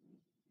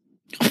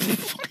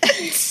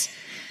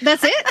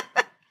 That's it?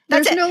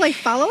 There's it. no like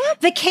follow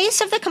up? The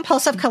case of the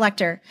compulsive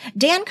collector.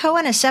 Dan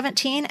Cohen is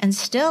 17 and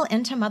still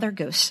into Mother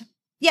Goose.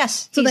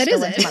 Yes. So he's that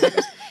still is into it. Mother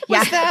Goose.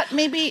 Was that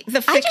maybe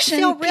the fiction I just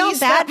feel real piece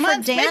bad that for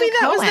month? Dan Maybe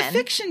that was Cohen the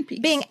fiction piece.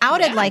 being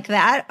outed like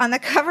that on the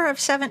cover of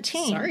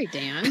 17. Sorry,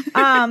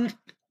 Dan.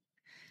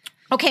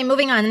 Okay,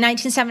 moving on. In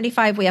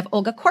 1975, we have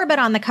Olga Korbut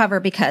on the cover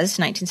because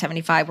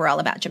 1975 we're all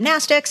about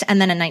gymnastics. And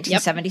then in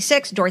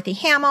 1976, Dorothy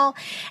Hamill.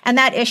 And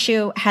that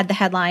issue had the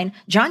headline,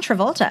 John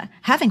Travolta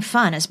having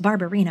fun as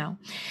Barbarino.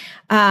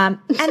 And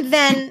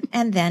then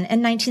in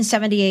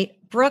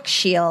 1978, Brooke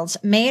Shields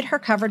made her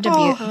cover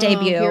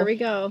debut Here we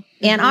go.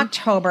 in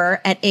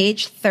October at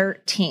age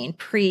 13,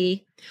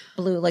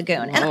 pre-Blue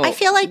Lagoon. And I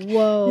feel like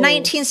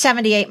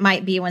 1978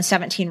 might be when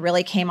 17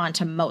 really came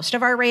onto most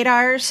of our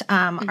radars,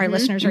 our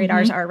listeners'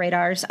 radars, our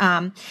radars.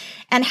 And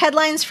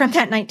headlines from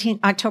that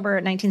October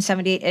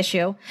 1978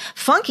 issue,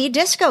 funky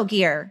disco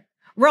gear,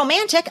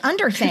 romantic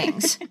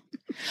underthings,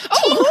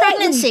 teen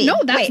pregnancy. No,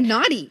 that's Wait,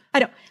 naughty. I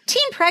don't.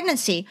 Teen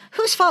pregnancy.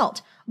 Whose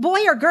fault?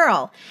 Boy or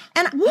girl?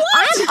 And all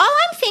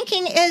I'm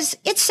thinking is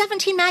it's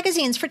 17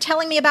 magazines for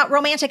telling me about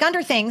romantic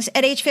underthings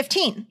at age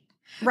 15.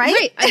 Right?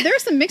 Right.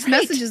 There's some mixed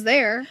messages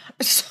there.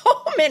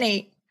 So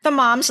many. The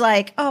mom's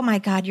like, oh my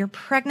God, you're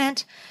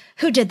pregnant.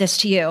 Who did this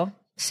to you?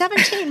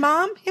 17,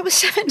 Mom. It was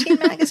 17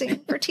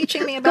 magazine for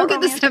teaching me about Go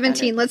get the romantic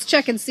 17. Let's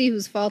check and see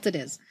whose fault it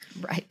is.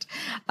 Right.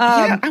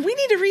 Yeah, we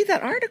need to read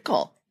that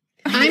article.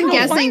 I'm don't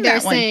guessing find they're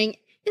that one. saying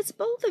it's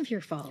both of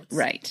your faults.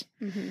 Right.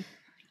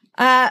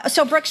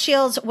 So Brooke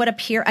Shields would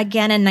appear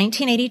again in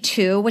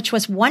 1982, which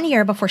was 1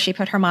 year before she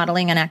put her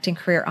modeling and acting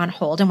career on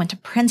hold and went to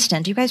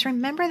Princeton. Do you guys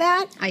remember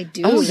that? I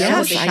do. Oh, That yes,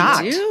 was a big shocked.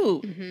 I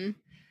do.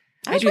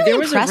 I was do. really There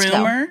was a impressed, though.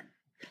 rumor.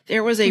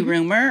 There was a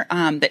rumor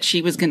that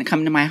she was going to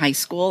come to my high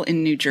school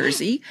in New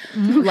Jersey,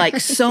 like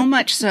so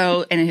much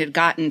so, and it had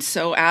gotten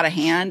so out of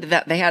hand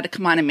that they had to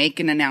come on and make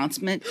an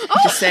announcement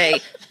to say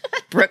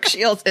Brooke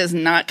Shields is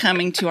not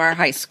coming to our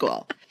high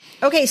school.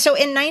 Okay, so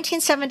in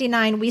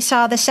 1979, we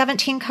saw the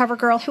 17 cover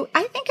girl who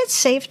I think it's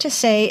safe to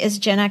say is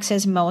Gen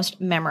X's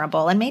most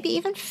memorable and maybe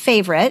even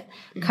favorite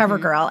cover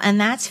girl, and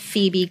that's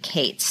Phoebe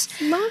Cates.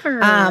 Love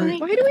her. Why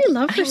do we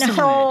love her so much?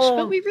 know.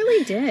 But we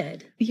really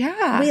did.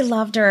 Yeah. We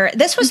loved her.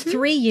 This was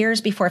 3 years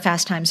before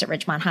Fast Times at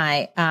Ridgemont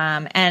High.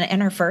 And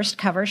in her first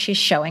cover, she's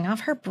showing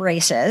off her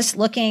braces,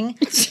 looking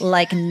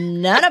like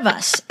none of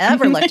us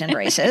ever looked in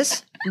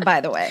braces, by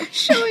the way.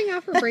 Showing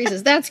off her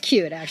braces. That's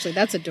cute, actually.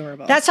 That's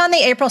adorable. That's on the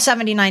April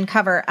 79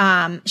 cover.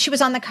 She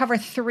was on the cover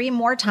 3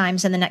 more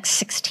times in the next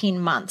 16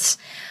 months.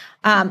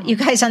 You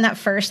guys on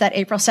that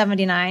April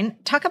 79,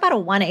 talk about a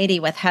 180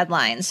 with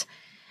headlines.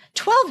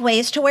 12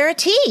 ways to wear a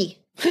T.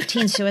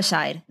 15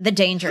 suicide. The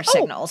danger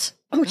signals.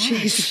 oh,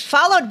 jeez.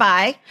 Followed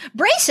by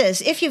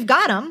braces. If you've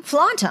got them,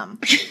 flaunt them.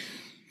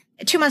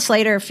 2 months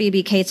later,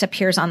 Phoebe Cates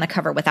appears on the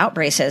cover without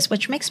braces,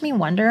 which makes me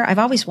wonder. I've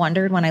always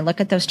wondered when I look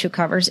at those two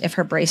covers if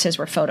her braces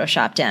were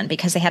photoshopped in,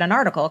 because they had an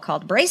article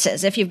called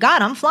Braces. If you've got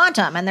them, flaunt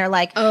them. And they're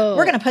like,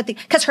 we're going to put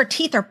because her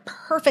teeth are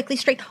perfectly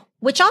straight,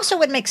 which also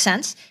would make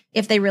sense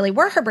if they really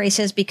were her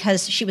braces,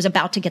 because she was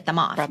about to get them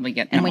off. Probably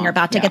get them And when you're off,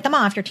 about to yeah. get them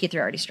off, your teeth are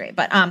already straight.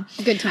 But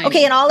Good timing.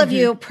 Okay, and all of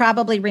you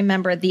probably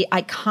remember the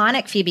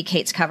iconic Phoebe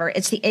Cates cover.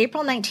 It's the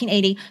April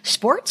 1980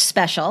 sports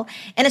special,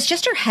 and it's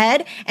just her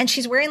head, and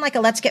she's wearing like a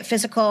Let's Get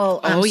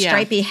Physical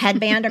stripy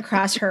headband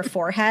across her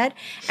forehead.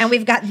 And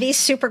we've got these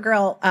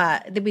Supergirl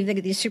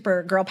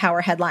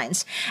power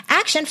headlines: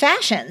 Action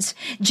Fashions,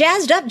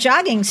 jazzed up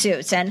jogging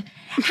suits, and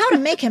how to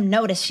make him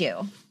notice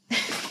you.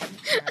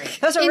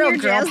 Those are In real your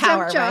girl jazzed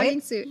power, up right?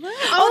 jogging suit.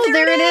 Oh,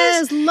 there it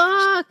is.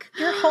 Look.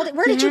 You're holding.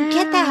 Where did you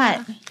get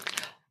that?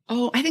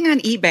 Oh, I think on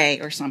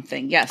eBay or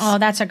something. Yes. Oh,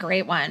 that's a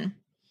great one.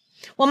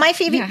 Well, my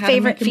Yeah, how to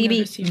favorite make him Phoebe,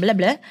 notice you. blah,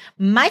 blah.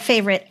 My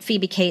favorite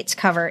Phoebe Cates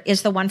cover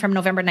is the one from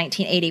November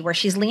 1980, where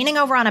she's leaning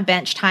over on a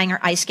bench tying her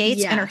ice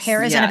skates, and her Yes.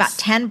 hair is in Yes. about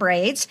 10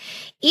 braids.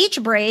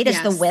 Each braid is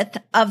the Yes. width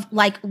of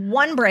like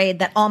one braid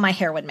that all my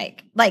hair would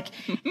make. Like,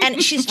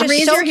 and she's just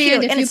Raise so your cute.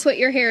 hand if And you it's, put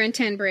your hair in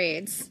 10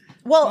 braids.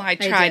 well, I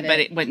tried, did but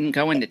it. it wouldn't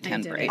go into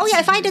 10 did it. braids. oh yeah,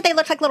 if I did, they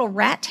look like little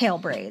rat tail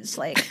braids.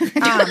 Like,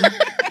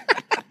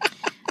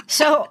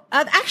 so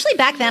actually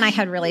back then I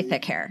had really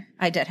thick hair.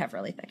 I did have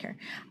really thick hair.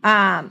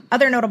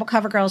 Other notable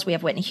cover girls, we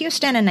have Whitney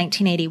Houston in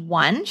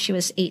 1981. She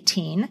was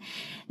 18.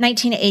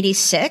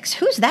 1986.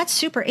 Who's that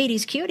super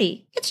 80s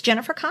cutie? It's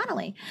Jennifer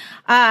Connelly.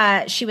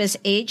 She was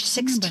age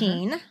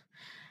 16.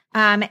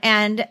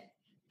 And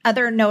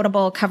other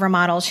notable cover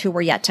models who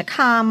were yet to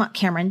come: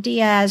 Cameron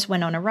Diaz,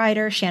 Winona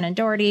Ryder, Shannon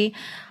Doherty,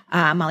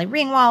 Molly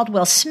Ringwald,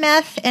 Will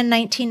Smith in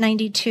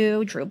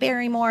 1992, Drew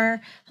Barrymore.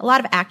 A lot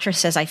of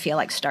actresses, I feel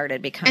like,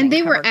 started becoming And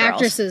they were cover girls.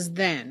 actresses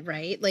then,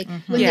 right? Like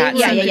when Yeah, they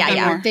were on the yeah.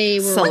 cover, they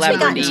were Once we got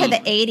Celebrity. into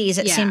the 80s,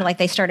 it Yeah. seemed like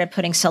they started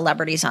putting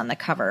celebrities on the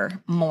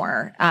cover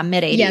more,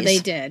 mid-80s. Yeah, they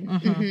did.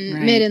 Right.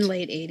 Mid and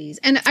late 80s.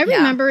 And I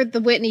remember the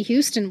Whitney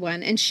Houston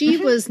one, and she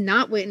was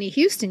not Whitney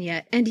Houston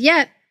yet. And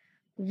yet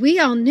we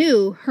all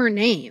knew her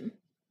name.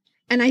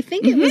 And I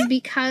think it was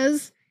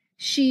because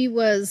she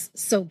was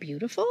so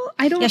beautiful.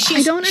 I don't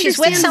understand she's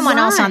with someone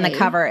else on the why.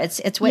 cover. It's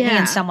Whitney Yeah.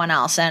 and someone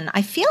else. And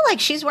I feel like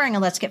she's wearing a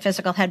Let's Get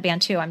Physical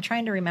headband too. I'm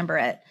trying to remember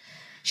it.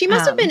 She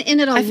must have been in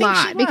it a I think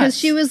lot she because was.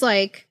 she was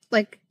like,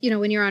 you know,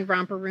 when you're on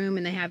Romper Room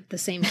and they have the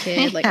same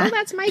kid, like, oh,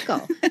 that's Michael.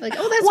 Like,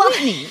 oh, that's Well-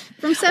 Whitney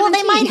from 17. Well,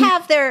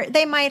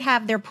 they might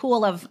have their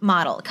pool of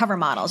cover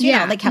models. You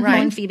know, they kept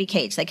pulling Phoebe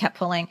Cates. They kept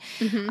pulling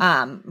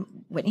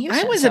Whitney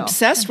Houston. I was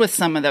obsessed with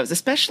some of those,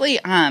 especially,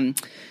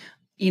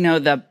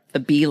 the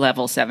B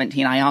level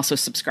 17. I also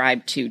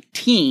subscribed to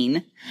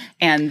Teen,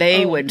 and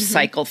they would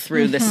cycle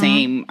through the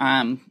same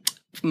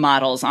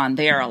models on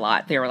there a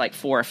lot. There were like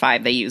 4 or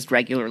 5 they used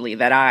regularly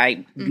that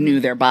I knew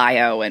their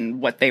bio and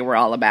what they were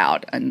all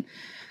about, and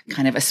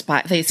kind of a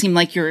spot. They seemed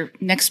like your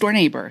next door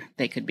neighbor.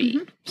 They could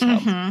be.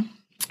 So,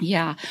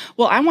 yeah.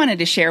 Well, I wanted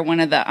to share one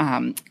of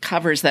the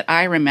covers that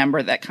I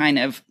remember that kind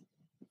of,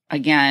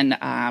 again,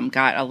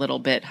 got a little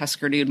bit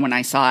Husker Dude when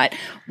I saw it,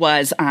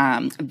 was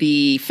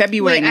the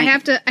February. Wait, I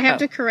have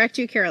to correct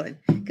you, Carolyn,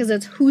 because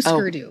it's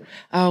Husker Du.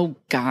 Oh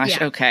gosh.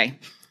 Yeah. Okay.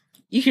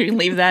 You can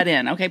leave that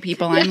in. Okay,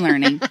 people, I'm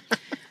learning.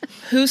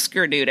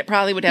 Husker Dude. It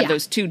probably would have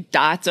those 2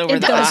 dots over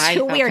the those eye.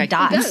 2 weird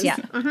dots. does. Yeah.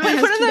 Uh-huh, it Wait,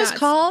 has what are 2 those dots.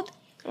 called?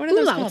 What are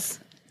those called? Umlauts.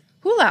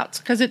 Hulouts,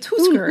 because it's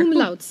Husker.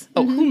 Umlauts.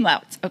 Oh,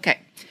 umlauts. Okay.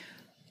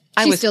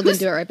 She still didn't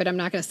do it right, but I'm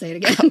not going to say it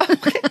again.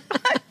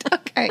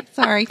 Okay,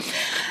 sorry.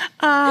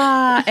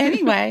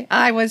 Anyway,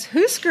 I was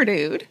Husker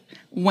Dude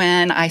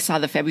when I saw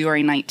the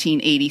February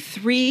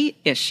 1983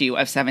 issue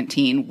of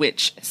 17,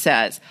 which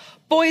says,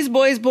 boys,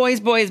 boys, boys,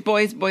 boys,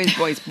 boys, boys,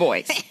 boys,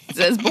 boys. It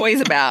says boys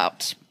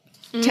about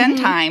 10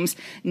 times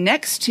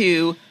next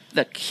to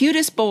the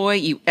cutest boy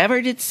you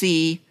ever did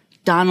see,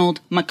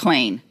 Donald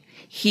McLean.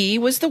 He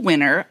was the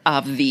winner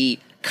of the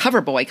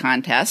Cover Boy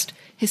contest.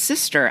 His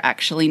sister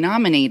actually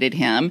nominated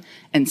him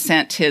and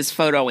sent his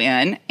photo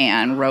in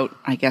and wrote,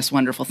 I guess,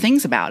 wonderful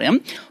things about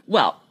him.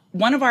 Well,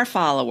 one of our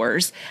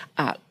followers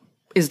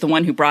is the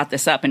one who brought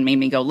this up and made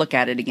me go look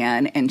at it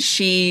again. And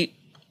she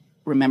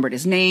remembered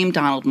his name,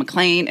 Donald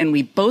McLean, and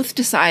we both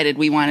decided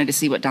we wanted to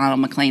see what Donald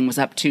McLean was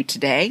up to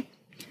today.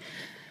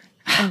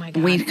 Oh my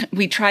God.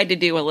 We tried to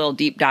do a little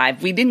deep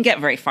dive. We didn't get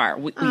very far.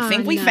 We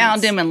think we nuts.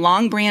 found him in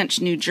Long Branch,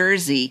 New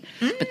Jersey,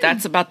 but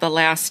that's about the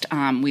last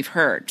we've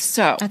heard.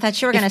 So I thought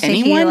you were going to if say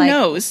anyone he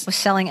knows, was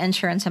selling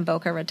insurance in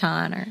Boca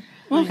Raton or.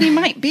 well, he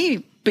might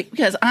be,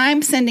 because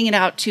I'm sending it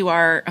out to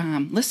our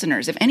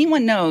listeners. If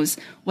anyone knows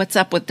what's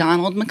up with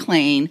Donald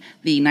McLean,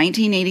 the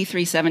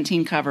 1983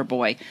 17 cover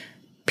boy,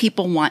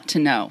 people want to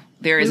know.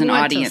 There is We an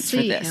want to audience for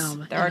see this.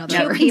 him. There are In 2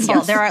 other people.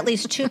 words. There are at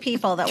least 2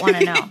 people that want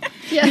to know.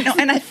 No,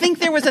 and I think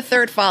there was a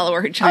third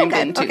follower who chimed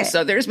Okay, in too. okay.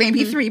 So there's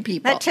maybe 3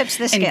 people. That tips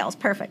the And scales.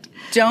 Perfect.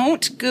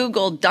 Don't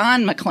Google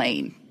Don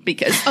McLean,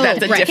 because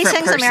that's a right. different He sings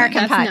person.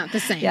 American That's Pie. not the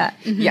same. Yeah.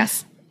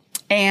 Yes.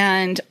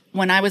 And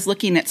when I was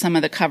looking at some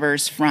of the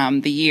covers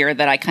from the year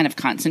that I kind of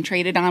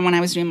concentrated on when I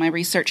was doing my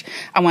research,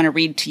 I want to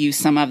read to you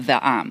some of the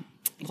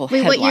little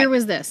Wait, headline. what year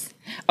was this?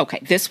 Okay,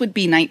 this would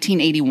be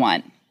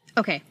 1981.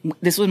 Okay.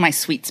 This was my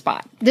sweet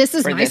spot. This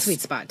is for my this. sweet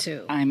spot,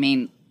 too. I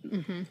mean,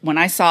 when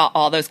I saw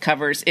all those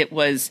covers, it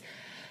was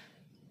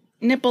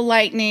nipple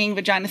lightning,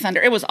 vagina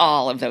thunder. It was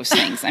all of those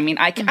things. I mean,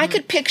 I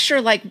could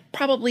picture like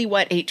probably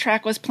what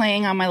 8-track was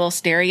playing on my little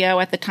stereo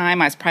at the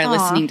time. I was probably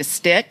listening to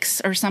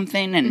Styx or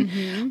something.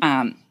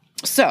 And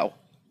so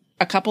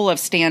a couple of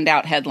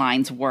standout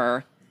headlines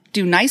were,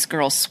 do nice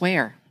girls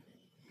swear?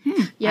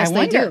 Yes, I they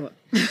wonder.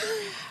 do.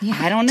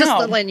 I don't know.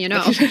 Just letting you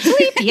know.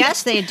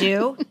 Yes, they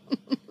do.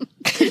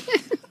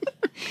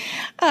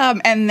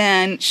 And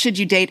then, should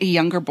you date a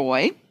younger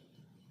boy?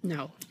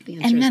 No. The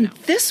answer And is then no.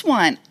 this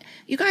one,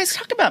 you guys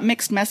talked about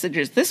mixed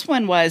messages. This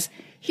one was,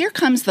 here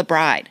comes the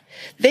bride.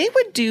 They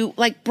would do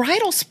like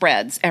bridal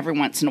spreads every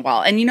once in a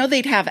while. And you know,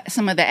 they'd have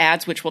some of the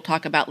ads, which we'll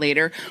talk about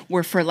later,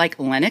 were for like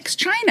Lennox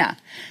China.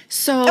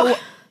 So,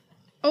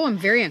 Oh, I'm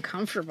very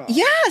uncomfortable.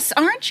 yes,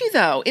 aren't you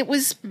though? It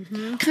was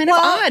kind of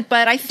Well, odd,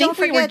 but I think don't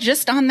we were forget-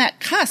 just on that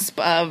cusp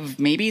of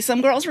maybe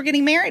some girls were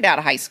getting married out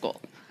of high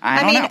school.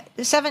 I don't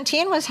know.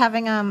 17 was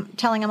having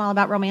telling him all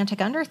about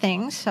romantic under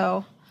things.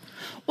 So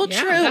Well,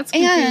 Yeah, true. that's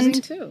confusing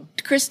And too.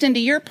 Kristen, to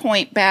your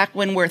point, back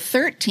when we're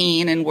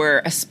 13 and we're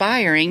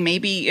aspiring,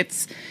 maybe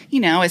it's,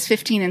 as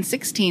 15 and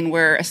 16,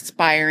 we're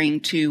aspiring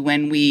to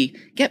when we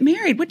get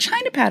married. What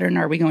China pattern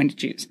are we going to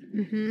choose?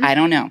 I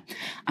don't know.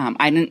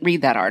 I didn't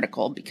read that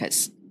article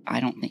because I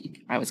don't think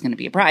I was going to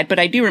be a bride, but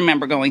I do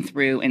remember going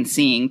through and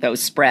seeing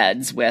those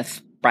spreads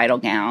with bridal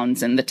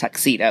gowns and the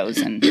tuxedos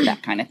and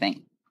that kind of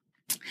thing.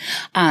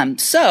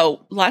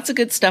 So lots of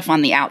good stuff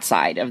on the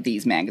outside of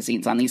these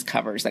magazines, on these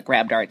covers that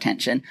grabbed our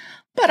attention,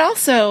 but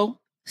also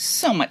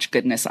so much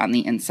goodness on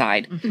the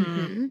inside.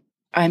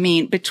 I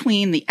mean,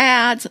 between the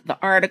ads, the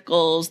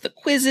articles, the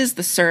quizzes,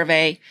 the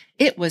survey,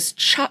 it was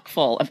chock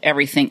full of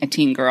everything a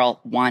teen girl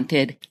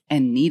wanted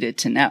and needed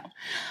to know.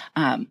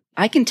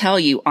 I can tell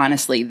you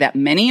honestly that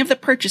many of the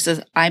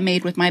purchases I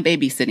made with my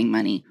babysitting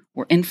money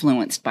were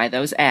influenced by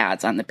those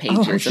ads on the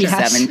pages of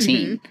yes.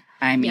 17.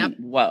 I mean, Yep.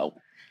 whoa.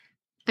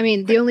 I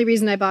mean, the only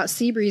reason I bought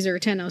Seabreezer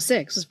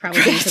 1006 was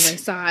probably because I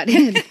saw it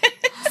in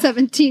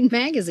 17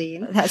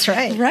 magazine. that's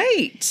right.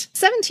 Right.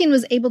 17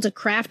 was able to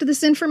craft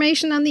this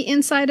information on the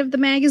inside of the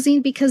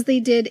magazine because they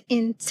did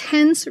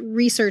intense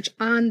research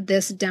on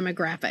this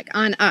demographic,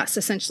 on us,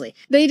 essentially.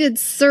 They did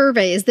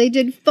surveys, they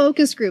did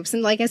focus groups,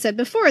 and like I said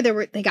before,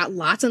 they got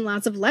lots and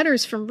lots of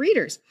letters from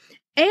readers.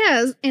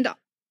 And I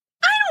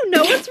don't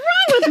know what's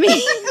wrong with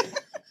me.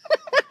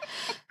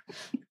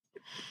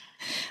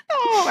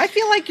 Oh, I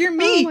feel like you're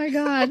me. Oh my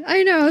God.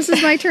 I know. This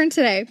is my turn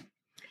today.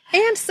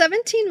 And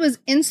 17 was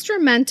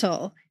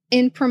instrumental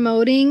in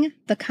promoting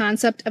the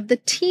concept of the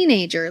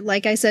teenager,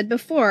 like I said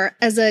before,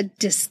 as a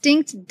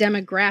distinct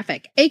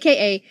demographic,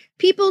 aka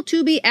people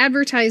to be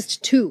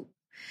advertised to.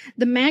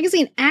 The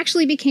magazine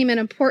actually became an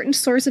important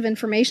source of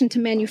information to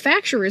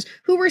manufacturers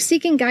who were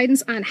seeking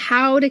guidance on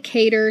how to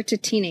cater to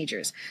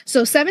teenagers.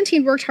 So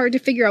 17 worked hard to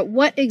figure out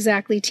what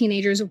exactly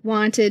teenagers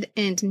wanted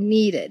and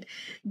needed,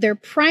 their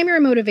primary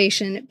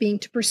motivation being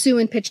to pursue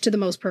and pitch to the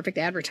most perfect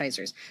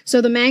advertisers.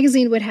 So the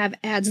magazine would have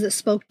ads that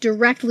spoke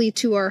directly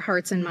to our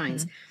hearts and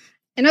minds.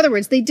 In other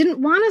words, they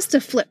didn't want us to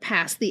flip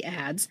past the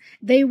ads.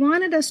 They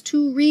wanted us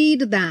to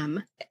read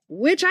them,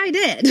 which I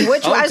did.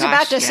 Which Oh, I was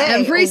about gosh, to yeah. say.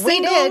 Every we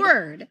single did.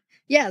 word.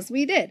 Yes,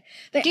 we did.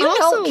 They Do you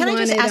also know? Can I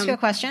just wanted, ask you a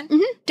question?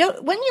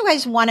 Wouldn't you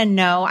guys want to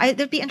know?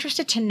 I'd be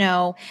interested to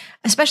know,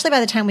 especially by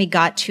the time we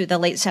got to the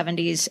late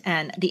 70s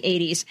and the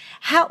 80s,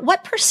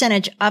 what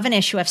percentage of an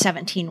issue of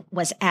 17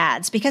 was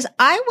ads? Because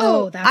I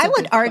would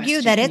good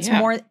argue question. that it's Yeah.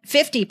 more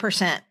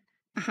 50%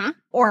 Uh-huh.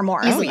 or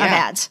more Easily. of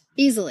ads.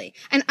 Easily.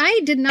 And I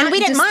did not we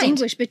didn't mind.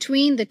 distinguish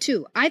between the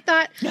two. I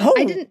No.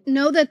 didn't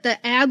know that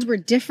the ads were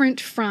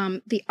different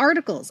from the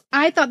articles.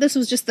 I thought this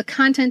was just the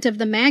content of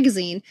the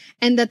magazine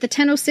and that the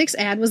 1006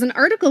 ad was an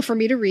article for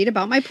me to read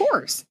about my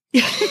pores.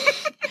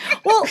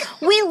 Well,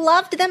 we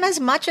loved them as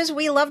much as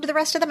we loved the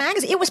rest of the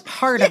magazine. It was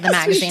part of the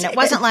Yes, we magazine. It did.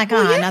 wasn't like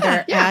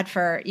another yeah. ad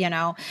for,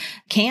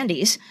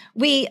 candies.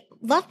 We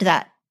loved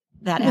that.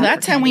 That Well, ad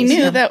that's for how we candies.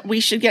 knew that we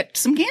should get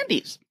some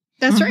candies.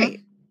 That's right.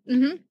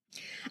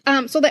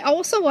 So they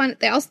also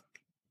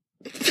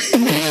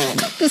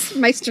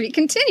my streak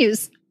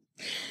continues.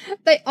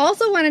 They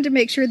also wanted to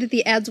make sure that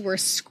the ads were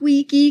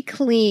squeaky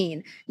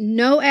clean.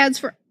 No ads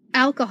for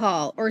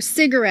alcohol or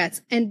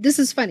cigarettes. And this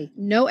is funny.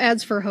 No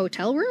ads for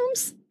hotel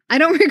rooms. I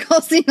don't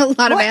recall seeing a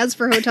lot of ads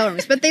for hotel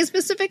rooms, but they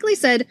specifically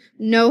said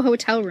no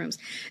hotel rooms.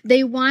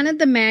 They wanted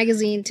the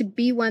magazine to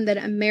be one that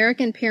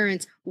American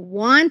parents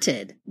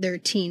wanted their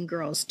teen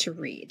girls to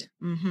read.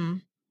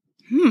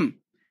 Mm-hmm.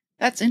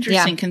 That's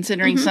interesting Yeah.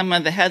 considering some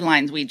of the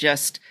headlines we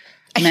just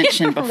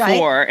mentioned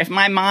before. Right. If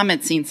my mom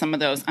had seen some of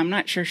those, I'm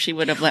not sure she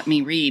would have let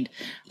me read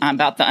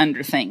about the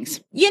under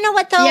things. You know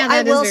what, though? Yeah,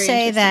 I that is will very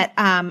say interesting.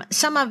 that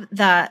some of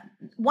the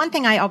one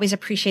thing I always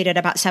appreciated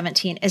about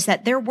 17 is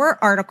that there were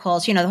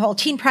articles, the whole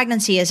teen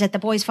pregnancy, is it the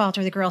boy's fault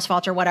or the girl's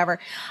fault or whatever.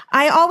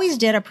 I always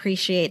did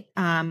appreciate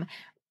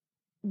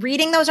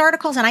reading those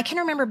articles. And I can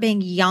remember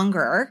being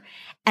younger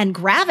and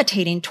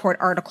gravitating toward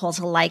articles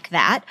like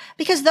that,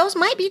 because those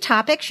might be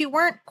topics you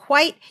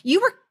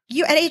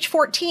at age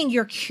 14,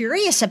 you're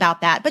curious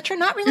about that, but you're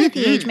not really at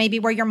the age maybe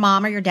where your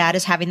mom or your dad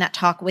is having that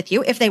talk with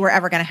you, if they were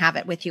ever going to have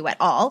it with you at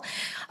all.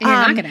 And you're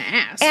not going to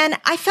ask. And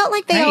I felt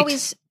like they Right.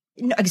 always,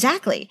 no,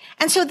 exactly.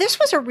 And so this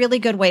was a really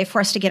good way for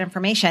us to get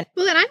information.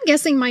 Well, then I'm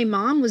guessing my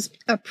mom was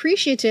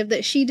appreciative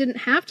that she didn't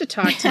have to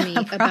talk to me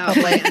about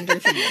my under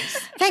things.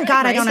 Thank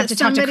God I Right, don't have that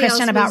to talk to somebody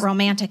Kristen else about was-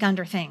 romantic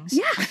under things.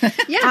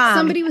 Yeah,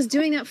 somebody was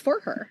doing that for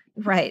her.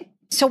 Right.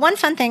 So one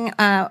fun thing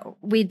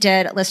we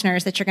did,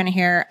 listeners, that you're going to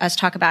hear us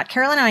talk about,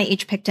 Carolyn and I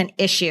each picked an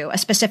issue, a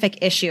specific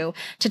issue,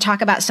 to talk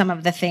about some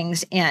of the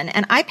things in.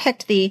 And I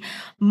picked the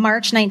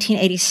March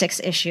 1986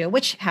 issue,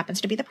 which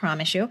happens to be the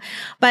prom issue.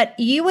 But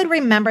you would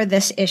remember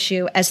this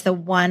issue as the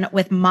one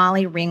with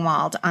Molly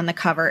Ringwald on the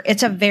cover.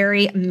 It's a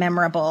very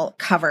memorable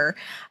cover,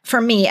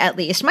 for me at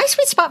least. My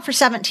sweet spot for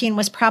 17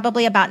 was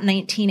probably about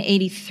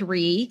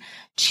 1983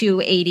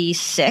 to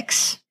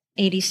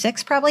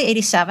 86, probably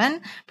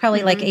 87,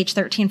 probably like age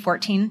 13,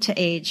 14 to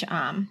age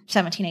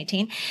 17,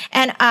 18.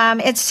 And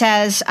it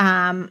says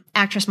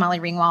actress Molly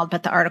Ringwald,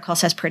 but the article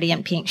says pretty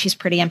in pink. She's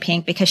pretty in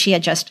pink because she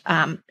had just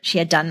she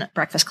had done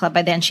Breakfast Club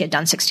by then. She had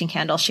done 16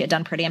 Candles. She had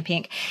done Pretty in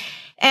Pink.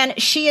 And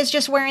she is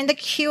just wearing the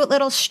cute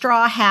little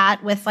straw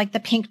hat with like the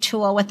pink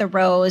tulle with the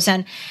rose.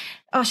 And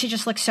oh, she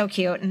just looks so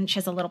cute. And she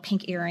has the little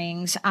pink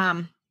earrings.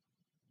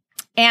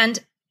 And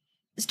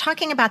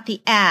talking about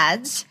the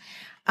ads,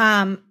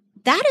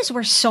 that is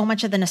where so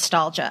much of the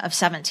nostalgia of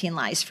 17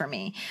 lies for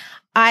me.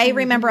 I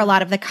remember a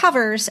lot of the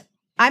covers.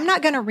 I'm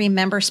not going to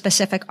remember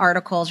specific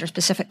articles or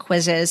specific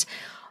quizzes,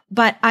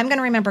 but I'm going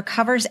to remember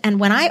covers. And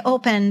when I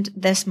opened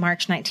this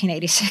March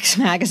 1986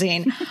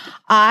 magazine,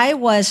 I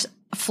was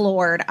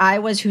floored. I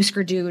was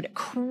Husker-Du'd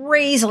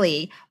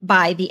crazily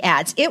by the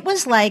ads. It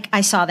was like I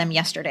saw them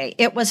yesterday.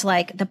 It was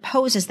like the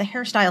poses, the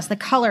hairstyles, the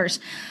colors.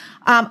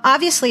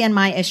 Obviously, in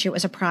my issue, it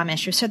was a prom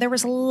issue. So there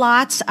was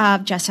lots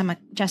of Jessica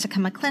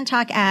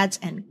McClintock ads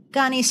and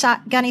Gunny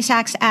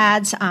Sacks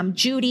ads,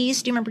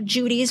 Judy's. Do you remember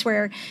Judy's,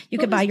 where you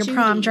could buy your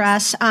prom Judy's?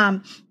 dress?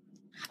 It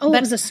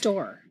was a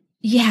store.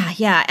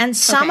 Yeah. And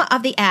some Okay.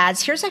 of the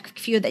ads, here's a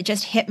few that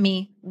just hit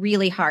me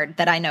really hard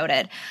that I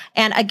noted.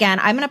 And again,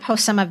 I'm going to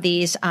post some of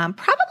these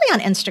probably on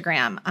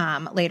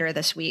Instagram later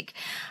this week.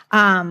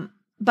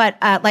 But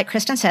like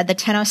Kristen said, the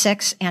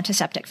 1006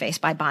 Antiseptic Face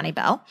by Bonnie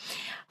Bell.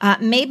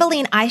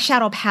 Maybelline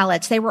eyeshadow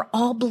palettes, they were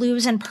all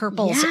blues and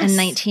purples in Yes.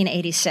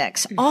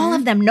 1986. All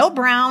of them, no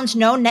browns,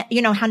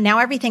 you know how now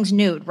everything's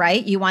nude,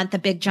 right? You want the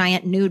big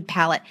giant nude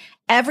palette.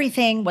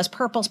 Everything was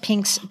purples,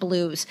 pinks,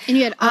 blues. And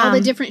you had all the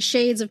different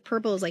shades of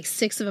purples, like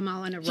 6 of them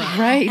all in a row.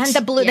 Right. And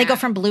the blue, they Yeah. go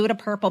from blue to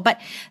purple. But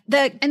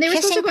the And they were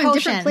supposed Kissing to go in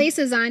different Potion-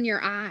 places on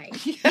your eye.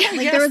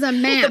 Yes. There was a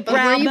map The of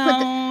where you put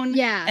brown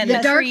the and the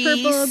the dark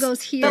crease, purple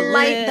goes here.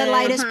 The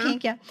light is Uh-huh.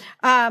 pink, yeah.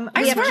 We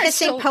have swear I Kissing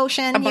still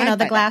Potion, abide by the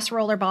that. glass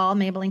roller ball,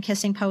 Maybelline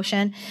Kissing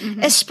Potion.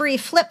 Esprit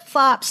Flip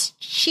Flops,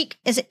 Chic,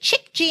 is it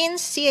Chic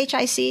Jeans,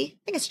 CHIC?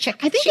 I think it's Chic.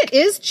 I think Chic. it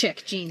is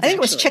chic jeans. I think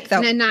it was actually, chic,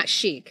 though. and not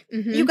chic.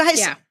 Mhm. You guys,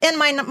 yeah. in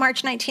my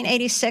March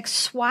 1986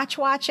 Swatch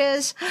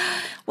watches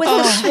with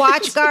the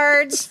Swatch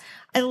guards,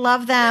 I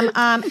love them.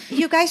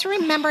 You guys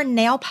remember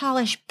nail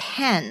polish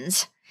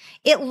pens?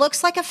 It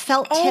looks like a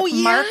felt tip Oh,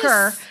 yes.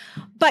 marker,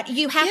 but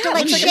you have Yeah, to it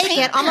like looks like a shake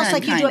paint it almost pen,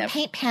 like you do kind a of.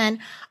 paint pen.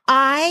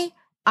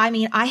 I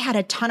mean, I had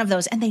a ton of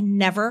those and they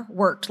never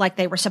worked like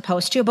they were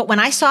supposed to. But when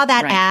I saw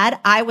that Right. ad,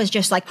 I was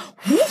just like,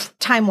 whoof,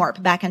 time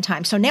warp back in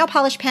time. So nail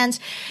polish pens,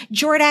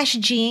 Jordache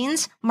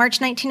jeans,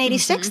 March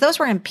 1986. Those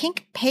were in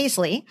pink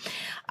paisley.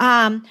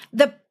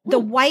 The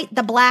white,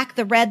 the black,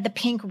 the red, the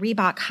pink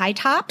Reebok high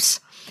tops.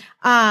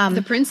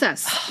 The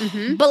princess.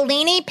 Mhm.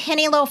 Bellini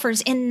penny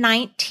loafers in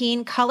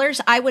 19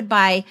 colors. I would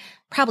buy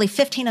probably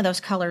 15 of those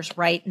colors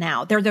right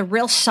now. They're the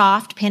real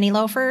soft penny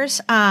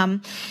loafers.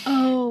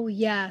 Oh,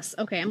 yes.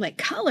 Okay, I'm like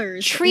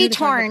colors. Tree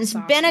Torns,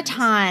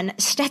 Benetton,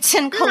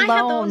 Stetson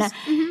Cologne,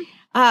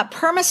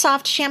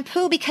 Permasoft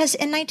shampoo, because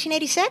in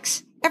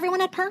 1986, everyone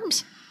had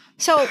perms.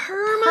 So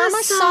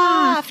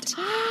Permasoft.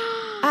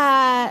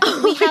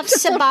 We have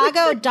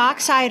Sebago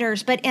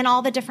Docksiders, but in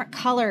all the different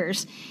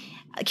colors.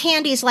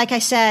 Candies, like I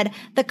said,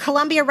 the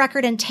Columbia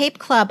Record and Tape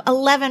Club,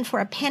 11 for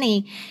a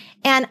penny.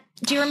 And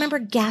do you remember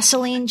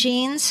gasoline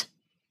jeans?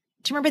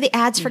 Do you remember the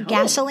ads for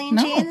gasoline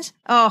no. jeans?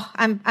 Oh,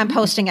 I'm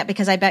posting it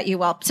because I bet you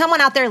will.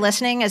 Someone out there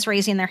listening is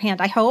raising their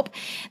hand. I hope.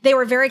 They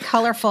were very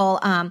colorful,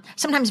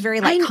 sometimes very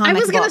like comic I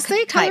was going to book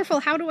say type. colorful.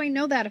 How do I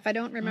know that if I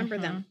don't remember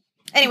them?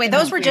 Anyway,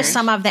 those were just weird.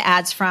 some of the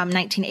ads from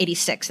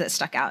 1986 that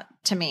stuck out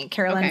to me.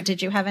 Carolyn, Okay.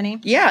 did you have any?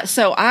 Yeah,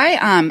 so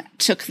I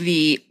took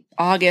the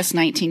August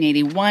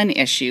 1981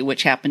 issue,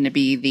 which happened to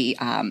be the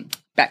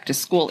back to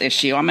school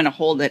issue. I'm going to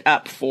hold it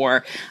up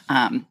for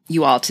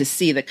you all to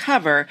see the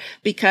cover,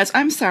 because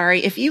I'm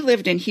sorry, if you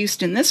lived in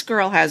Houston, this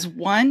girl has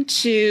 1,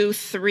 2,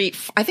 3,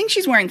 I think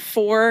she's wearing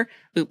 4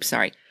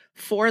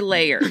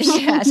 layers.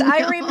 Yes,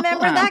 I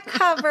remember that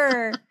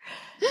cover.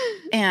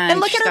 And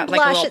look she's at her got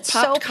like a blush, little it's so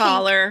puffed pink.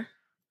 collar.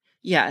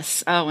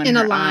 Yes. Oh, and In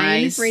her a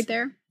line eyes. right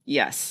there.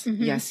 Yes.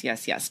 Mhm.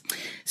 Yes.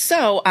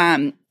 So,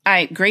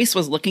 Grace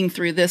was looking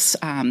through this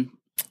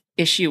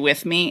issue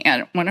with me,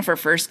 and one of her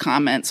first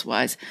comments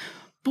was,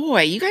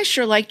 "Boy, you guys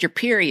sure liked your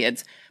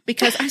periods."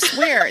 Because I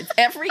swear,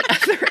 every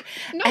other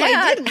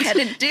ad had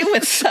to do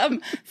with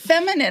some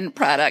feminine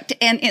product.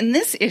 And in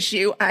this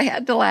issue, I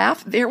had to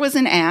laugh. There was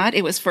an ad.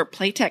 It was for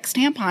Playtex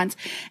tampons.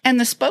 And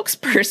the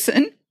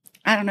spokesperson,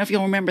 I don't know if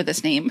you'll remember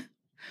this name,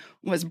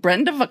 was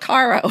Brenda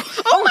Vaccaro.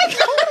 Oh my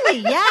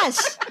God,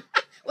 yes.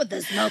 With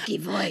the smoky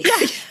voice.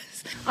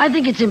 I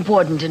think it's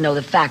important to know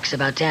the facts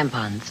about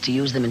tampons, to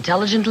use them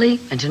intelligently,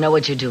 and to know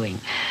what you're doing.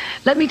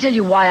 Let me tell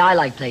you why I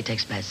like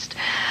Playtex best.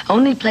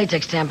 Only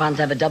Playtex tampons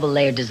have a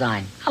double-layered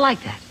design. I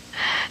like that.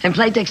 And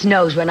Playtex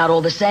knows we're not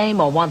all the same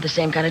or want the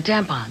same kind of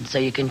tampons, so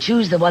you can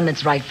choose the one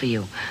that's right for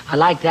you. I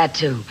like that,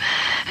 too.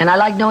 And I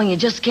like knowing you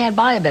just can't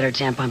buy a better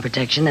tampon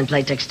protection than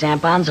Playtex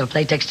tampons or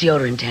Playtex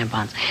deodorant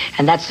tampons.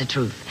 And that's the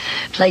truth.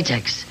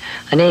 Playtex,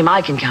 a name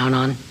I can count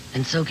on,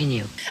 and so can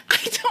you. I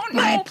don't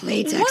know. My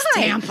Playtex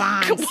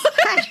tampons.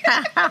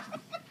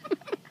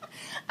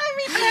 I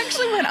mean, I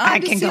actually went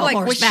on to see,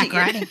 like, was she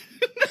riding.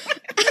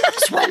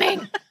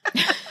 Swimming.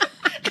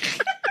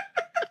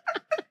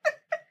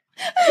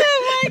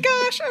 Oh my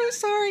gosh, I'm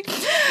sorry.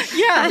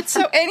 Yeah,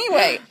 so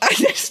anyway, I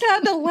just had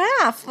to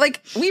laugh.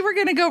 Like, we were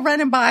going to go run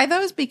and buy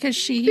those because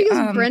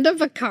Brenda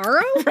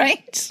Vaccaro?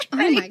 Right. Oh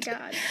my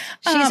God.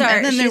 She's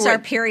our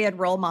period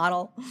role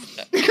model.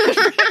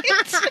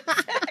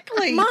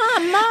 Exactly.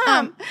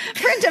 Mom,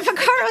 Brenda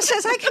Vaccaro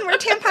says I can wear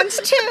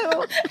tampons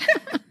too.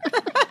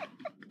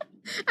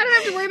 I don't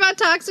have to worry about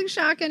toxic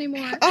shock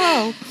anymore.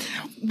 Oh,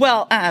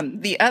 well,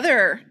 the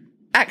other...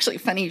 Actually,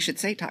 funny you should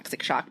say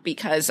toxic shock,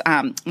 because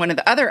one of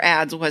the other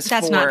ads was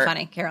That's not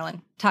funny,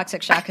 Carolyn.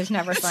 Toxic shock is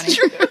never funny.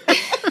 Hasn't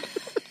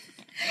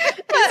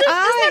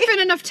there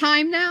been enough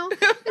time now?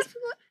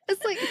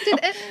 It's like, is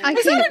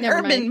that an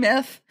urban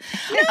myth?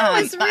 No,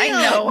 it's real. I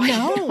know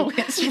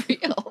it's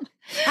real.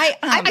 I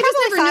just probably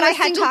never thought knew I a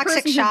had single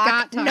toxic person who shock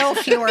got toxic no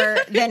fewer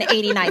than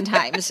 89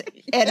 times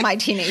in my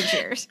teenage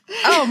years.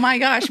 Oh my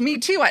gosh, me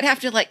too. I'd have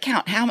to like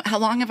count how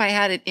long have I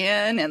had it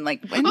in, and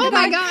like when Oh did my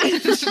I... gosh.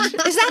 Is that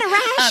a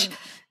rash?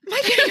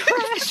 Might be a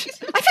rash.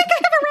 I think I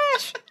have a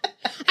rash.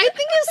 I think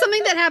it was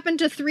something that happened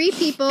to 3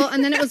 people,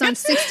 and then it was on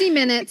 60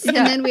 Minutes, and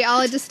then we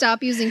all had to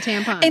stop using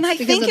tampons. And I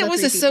because think of the it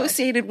was 3 people.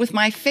 associated with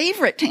my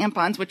favorite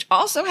tampons, which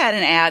also had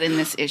an ad in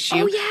this issue.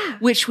 Oh, yeah.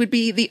 Which would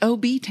be the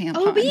OB tampon.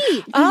 OB.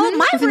 Oh,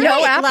 my With roommate no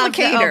loved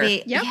the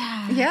applicator. OB. Yep.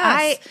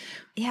 Yeah.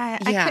 Yes.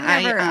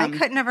 I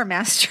could never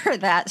master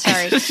that.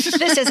 Sorry.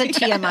 This is a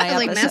TMI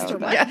Like episode. master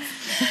but- Yeah.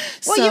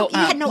 Well, So, you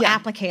had no yeah.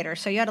 applicator,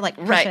 so you had to like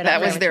push Right, it that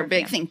over was their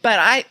everything. big thing.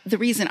 But the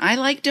reason I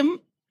liked them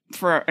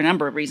for a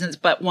number of reasons,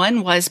 but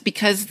one was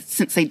because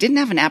since they didn't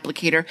have an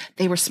applicator,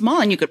 they were small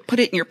and you could put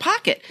it in your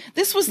pocket.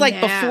 This was like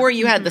Yeah. before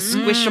you had the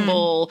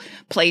squishable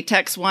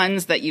Playtex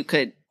ones that you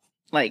could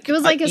like It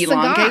was like a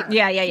elongate.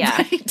 cigar.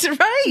 Yeah.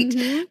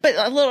 Right. But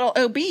a little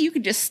OB you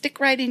could just stick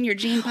right in your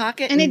jean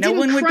pocket, And and it no didn't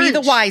one would be the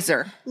crunch.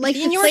 wiser. Like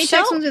And the you were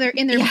Playtex so- ones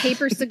in their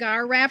paper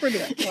cigar wrapper, be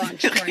like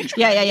crunch.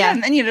 Yeah.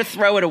 And then you had to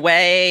throw it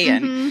away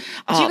and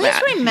all Do you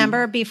guys that.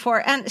 remember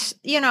before? And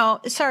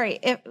sorry,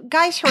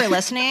 guys who are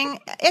listening,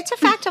 it's a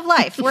fact of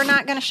life. We're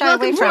not going to shy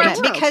Welcome away to from our it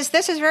world. because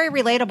this is very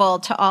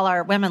relatable to all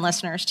our women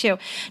listeners too.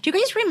 Do you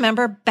guys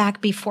remember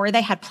back before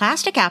they had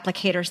plastic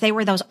applicators? They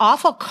were those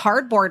awful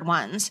cardboard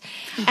ones,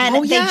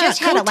 and Oh, they yeah, just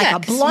had like a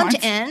Kotex blunt ones.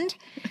 end.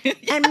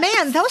 And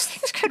man, those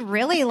things could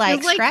really It like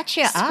was like scratch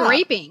you up.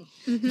 scraping.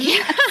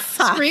 Yeah.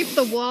 Scrape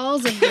the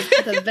walls of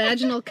the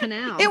vaginal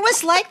canal. It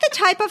was like the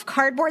type of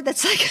cardboard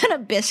that's like in a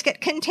biscuit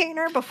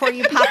container before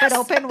you pop it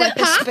open with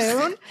the pops.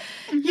 spoon.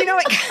 You know,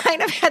 it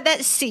kind of had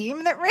that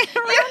seam that ran around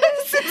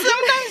it.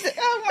 Sometimes,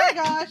 oh my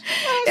gosh.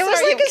 Oh, It was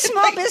sorry. like a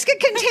small biscuit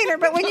container,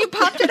 but when you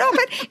popped it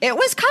open, it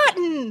was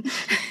cotton.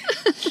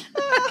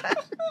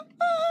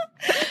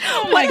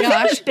 Oh my What if it was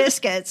gosh.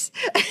 biscuits?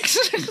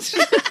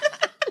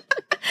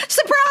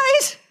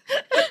 Surprise!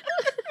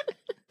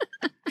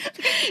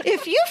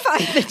 If you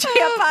find the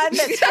tampon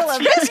that's full of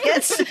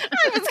biscuits,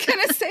 I was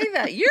going to say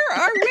that. You're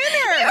our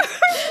winner.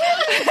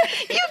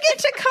 you get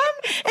to come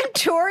and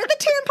tour the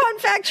tampon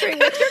factory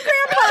with your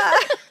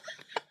grandpa.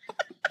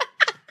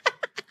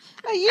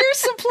 A year's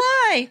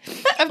supply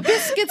of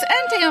biscuits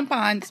and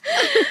tampons.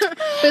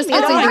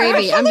 biscuits and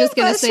gravy. I'm just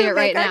going to say it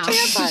right now.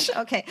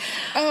 Okay.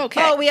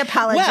 Okay. Oh, we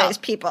apologize, Well,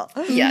 people.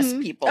 Yes,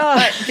 people.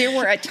 But there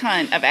were a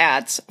ton of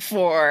ads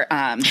for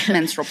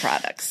menstrual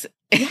products.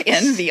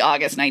 in the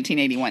August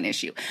 1981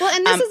 issue. Well,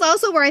 and this is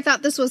also where I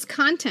thought this was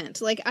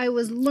content. Like, I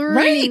was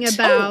learning Right.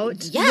 about Oh,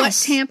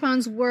 yes. what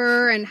tampons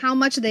were and how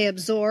much they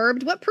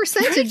absorbed. What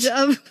percentage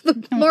of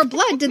the more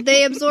blood did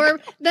they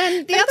absorb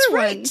than the other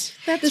right. ones?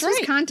 That's this was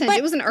right. content. But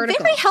It was an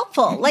article. Very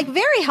helpful. Like,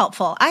 very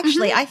helpful,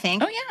 actually, I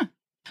think. Oh, yeah.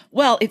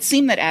 Well, it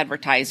seemed that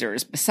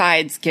advertisers,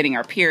 besides getting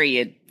our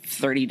period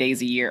 30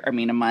 days a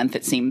month,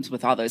 it seems,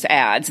 with all those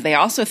ads, they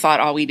also thought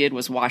all we did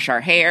was wash our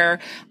hair,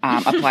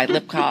 apply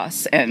lip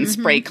gloss, and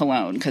spray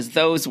cologne, because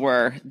those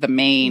were the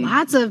main.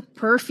 Lots of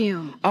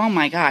perfume. Oh,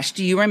 my gosh.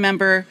 Do you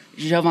remember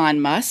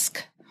Jovan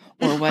Musk?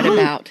 Or what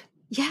about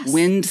Yes.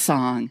 Wind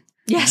Song?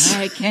 Yes.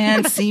 I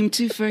can't seem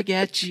to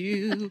forget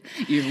you.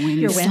 Your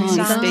wind wind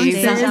song song stays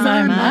stays on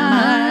my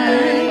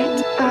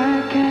mind.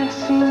 I can't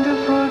seem to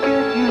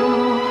forget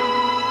you.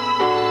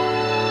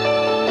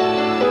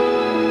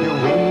 Your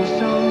wind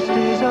song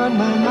stays on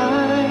my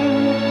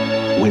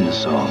mind. Wind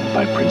Song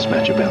by Prince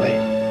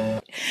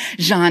Machiavelli.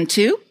 Jean,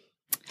 too,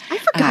 I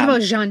forgot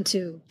about Jean,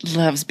 too.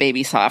 loves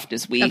Baby Soft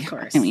as we. Of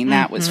course. I mean,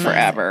 that was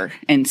forever.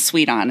 And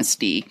Sweet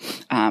Honesty.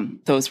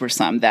 Those were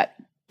some that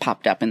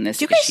popped up in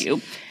this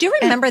issue. Do you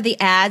remember the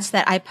ads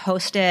that I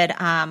posted?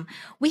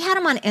 We had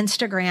them on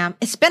Instagram.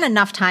 It's been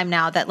enough time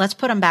now that let's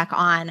put them back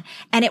on.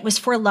 And it was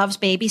for Love's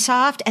Baby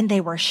Soft, and they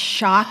were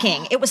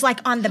shocking. It was like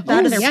on the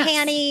butt of their yes.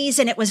 panties,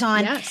 and it was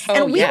on. Yes. And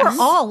Oh, we yes.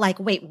 were all like,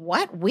 wait,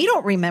 what? We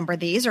don't remember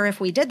these. Or if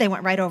we did, they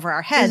went right over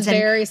our heads. And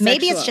very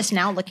maybe it's sexual. just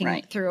now looking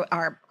Right. through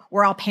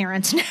we're all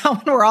parents now,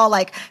 and we're all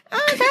like,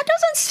 that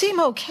doesn't seem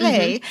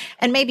okay.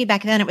 And maybe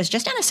back then it was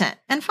just innocent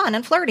and fun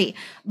and flirty.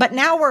 But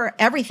now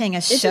everything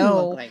is It so. didn't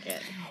look like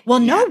it. Well,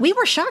 no, we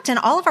were shocked, and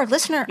all of our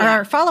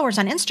our followers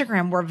on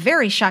Instagram were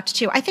very shocked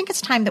too. I think it's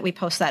time that we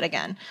post that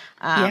again.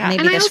 Maybe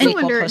And I this also week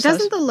wonder, we'll post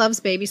doesn't those. the Love's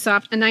Baby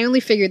Soft, and I only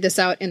figured this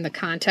out in the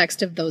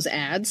context of those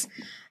ads,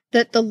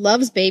 that the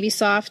Love's Baby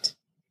Soft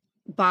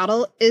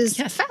bottle is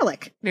Yes.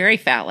 phallic. Very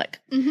phallic.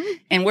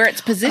 And where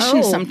it's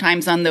positioned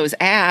sometimes on those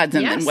ads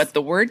and then Yes. what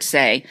the words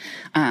say,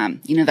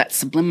 that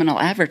subliminal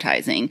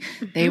advertising,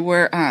 they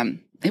were,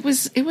 it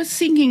was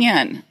sinking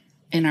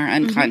in our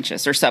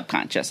unconscious or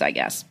subconscious, I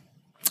guess.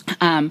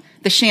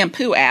 The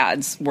shampoo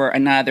ads were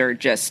another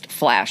just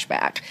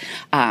flashback.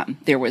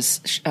 There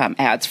was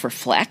ads for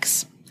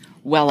Flex,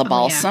 Wella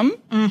Balsam,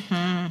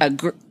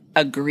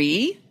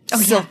 Agree,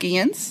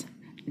 Silkians,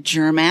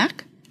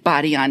 Germac,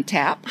 Body on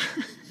Tap,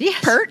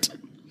 Pert.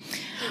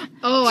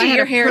 Oh, I Gee, had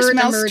your a hair Pert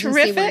smells emergency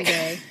terrific. one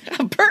day.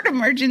 A Pert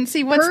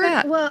emergency. What's Pert,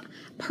 that? Well,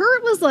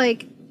 Pert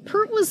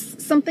was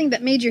something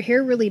that made your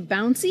hair really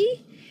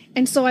bouncy.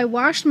 And so I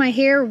washed my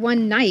hair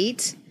one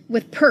night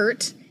with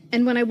Pert.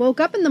 And when I woke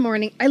up in the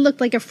morning, I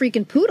looked like a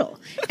freaking poodle.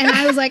 And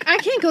I was like, I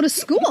can't go to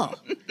school.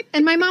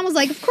 And my mom was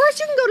like, of course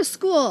you can go to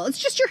school. It's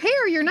just your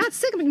hair. You're not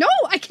sick. I'm like, no,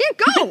 I can't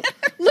go.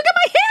 Look at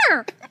my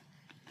hair.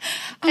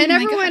 And my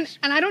everyone, gosh.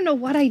 and I don't know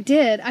what I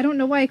did. I don't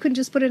know why I couldn't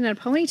just put it in a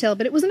ponytail,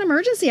 but it was an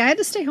emergency. I had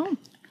to stay home.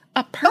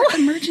 A Pert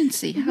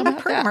emergency. How about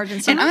Pert that?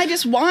 emergency. And I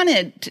just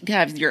wanted to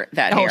have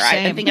that hair. I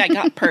same. think I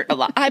got Pert a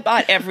lot. I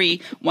bought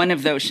every one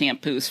of those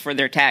shampoos for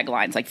their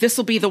taglines. Like, this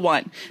will be the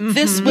one.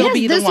 This will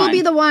be the This one. will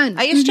be the one.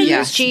 I used to Yeah.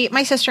 use G.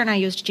 My sister and I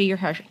used G. Your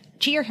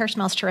hair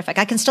smells terrific.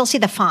 I can still see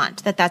the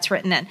font that's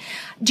written in.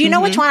 Do you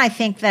know which one I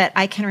think that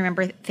I can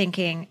remember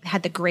thinking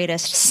had the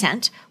greatest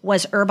scent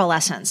was Herbal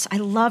Essence. I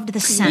loved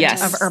the scent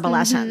Yes. of Herbal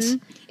Essence.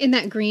 In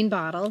that green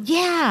bottle.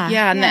 Yeah.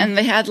 Yeah, and then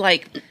they had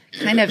like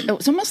it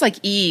was almost like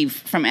Eve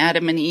from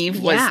Adam and Eve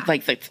was Yeah.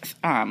 like the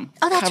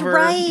that's cover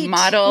right.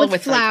 model With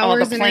with like all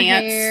the flowers in her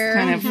plants hair.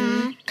 kind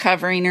of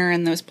covering her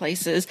in those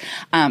places.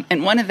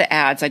 And one of the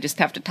ads I just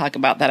have to talk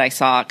about that I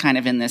saw kind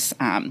of in this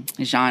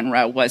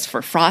genre was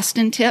for Frost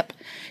and Tip.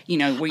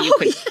 Where you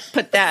could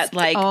put that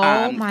like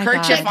my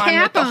kerchief God. on with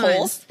Cap the on.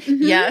 holes.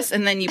 Yes,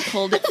 and then you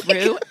pulled it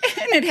through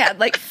and it had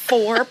like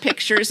 4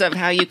 pictures of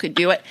how you could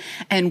do it.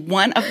 And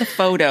one of the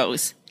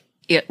photos,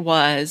 it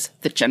was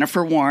the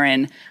Jennifer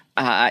Warren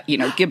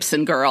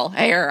Gibson girl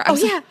hair. I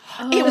was like,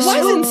 it was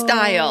in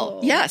style.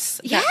 Yes.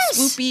 That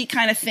swoopy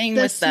kind of thing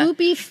The with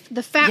swoopy,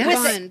 the fat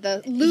Yes. one,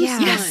 the loose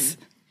Yes.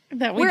 one.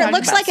 That we Where it talked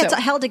looks about. like it's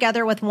So- held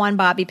together with one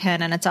bobby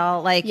pin, and it's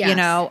all like Yes.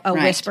 a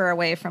Right. whisper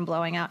away from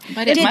blowing out.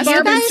 But it Did must you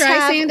have been guys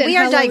Streisand and we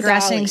are Hello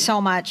digressing Dolly. so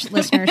much,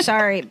 listeners.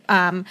 Sorry.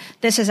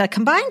 This is a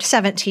combined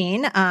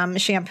 17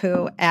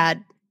 shampoo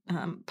ad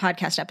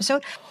podcast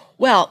episode.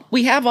 Well,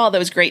 we have all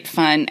those great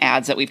fun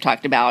ads that we've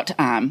talked about,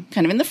 kind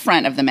of in the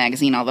front of the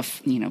magazine, all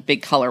the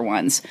big color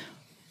ones.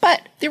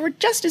 But there were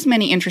just as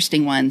many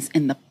interesting ones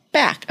in the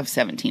back of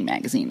 17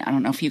 magazine. I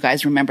don't know if you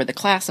guys remember the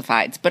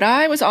classifieds, but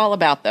I was all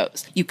about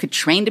those. You could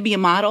train to be a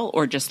model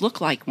or just look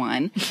like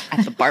one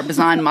at the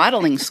Barbizon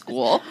Modeling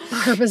School.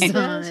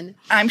 Barbizon.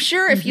 I'm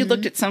sure if you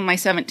looked at some of my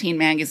 17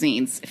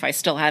 magazines, if I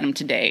still had them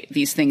today,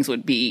 these things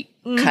would be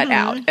cut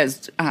out.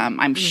 As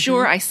I'm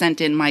sure I sent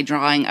in my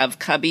drawing of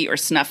Cubby or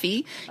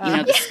Snuffy,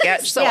 the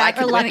sketch, so Yeah, I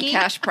could or win Lucky. a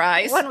cash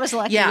prize. One was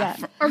Lucky, yeah.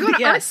 Or go to art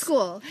Yes.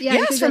 school. Yeah, you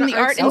Yes, could go from to the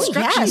art school.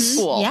 instruction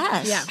school.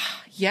 Yes. Yeah.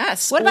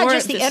 Yes. What about or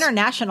just the this-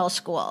 international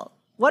school?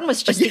 One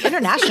was just the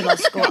international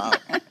school.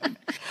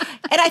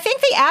 And I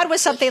think the ad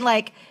was something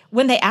like,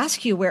 when they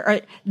ask you where,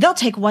 or they'll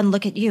take one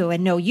look at you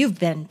and know you've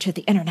been to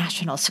the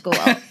international school.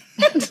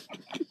 And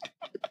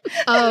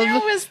there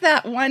was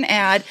that one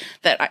ad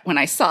that when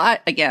I saw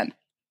it, again,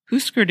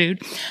 Husker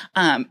dude,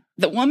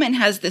 the woman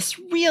has this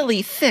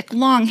really thick,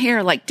 long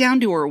hair, like down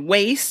to her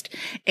waist,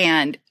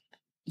 and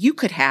you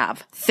could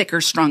have thicker,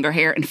 stronger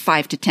hair in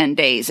 5 to 10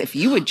 days if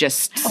you would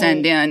just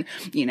send in,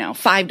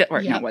 $5,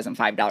 or no, it wasn't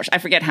 $5. I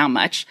forget how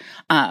much.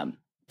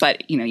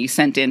 But, you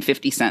sent in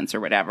 50 cents or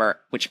whatever,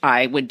 which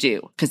I would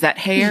do. Because that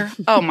hair,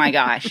 oh my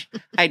gosh,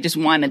 I just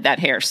wanted that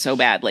hair so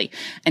badly.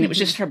 And it was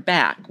just her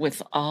back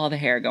with all the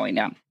hair going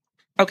down.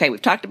 Okay,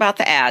 we've talked about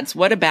the ads.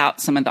 What about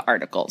some of the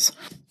articles?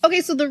 Okay,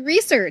 so the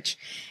research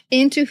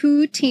into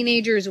who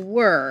teenagers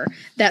were,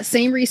 that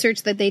same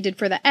research that they did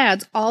for the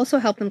ads, also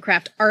helped them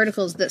craft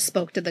articles that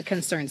spoke to the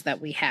concerns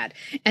that we had.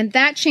 And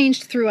that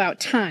changed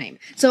throughout time.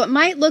 So it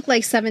might look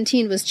like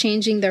 17 was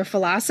changing their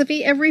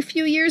philosophy every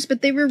few years,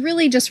 but they were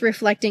really just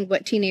reflecting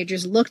what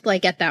teenagers looked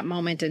like at that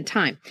moment in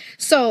time.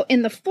 So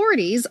in the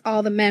 40s,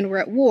 all the men were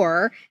at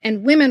war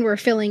and women were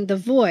filling the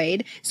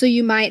void. So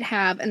you might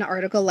have an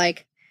article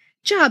like,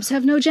 "Jobs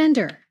have no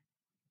gender."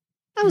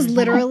 That was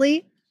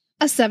literally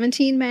a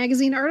 17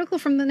 magazine article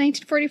from the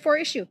 1944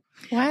 issue.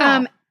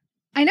 Wow.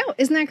 I know.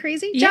 Isn't that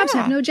crazy? Yeah. Jobs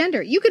have no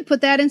gender. You could put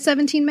that in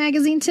 17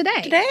 magazine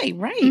today. Today,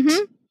 right.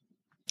 Mm-hmm.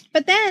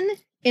 But then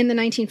in the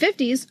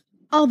 1950s,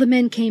 all the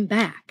men came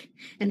back.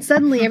 And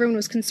suddenly everyone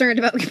was concerned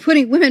about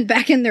putting women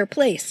back in their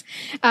place.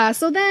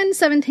 So then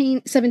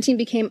 17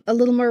 became a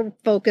little more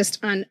focused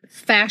on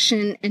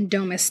fashion and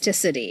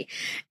domesticity.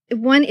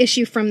 One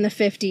issue from the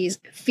 50s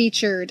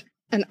featured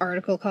an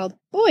article called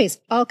Boys,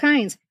 All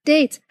Kinds,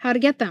 Dates, How to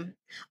Get Them,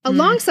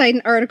 alongside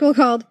an article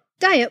called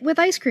Diet with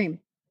Ice Cream.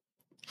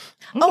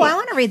 Oh, I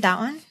want to read that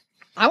one.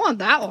 I want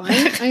that one.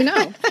 I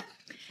know.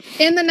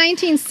 In the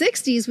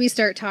 1960s, we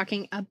start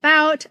talking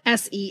about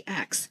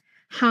sex.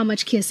 How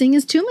much kissing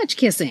is too much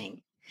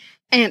kissing?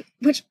 And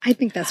which I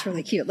think that's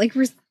really cute. Like,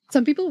 were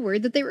some people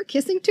worried that they were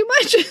kissing too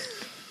much?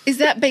 Is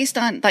that based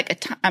on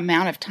like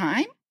amount of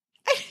time?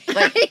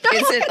 Like,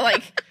 is it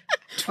like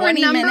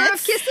 20 or number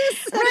minutes? of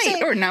kisses?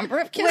 Right, or number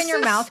of kisses. When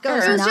your mouth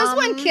goes So it's just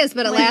one kiss,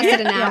 but it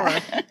lasted an hour.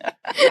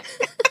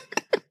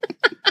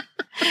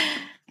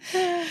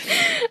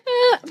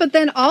 But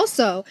then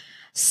also,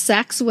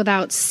 sex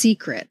without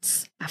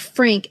secrets, a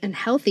frank and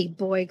healthy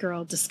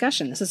boy-girl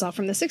discussion. This is all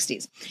from the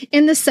 60s.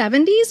 In the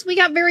 70s, we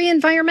got very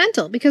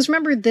environmental because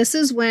remember, this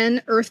is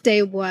when Earth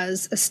Day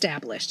was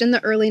established in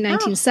the early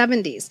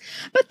 1970s.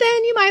 But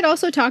then you might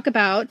also talk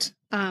about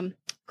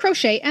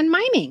crochet and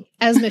miming,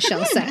 as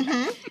Michelle said.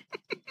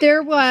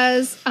 There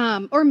was,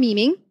 or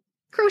memeing,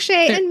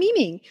 crochet and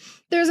memeing.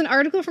 There's an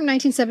article from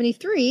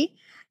 1973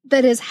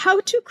 that is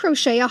how to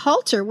crochet a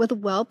halter with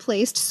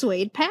well-placed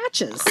suede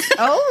patches.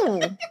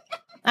 Oh,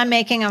 I'm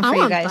making them for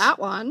you guys. I want that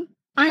one.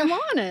 I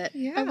want it.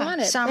 Yeah. I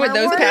want it. Summer Would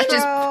those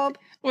patches, wardrobe.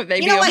 would they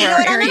You be know over what? our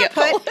I'm area?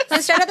 going to put,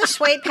 instead of the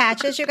suede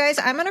patches, you guys,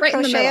 I'm going to Right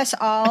in the crochet middle. us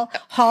all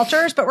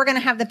halters, but we're going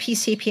to have the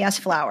PCPS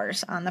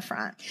flowers on the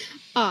front.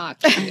 Ah,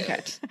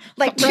 cute.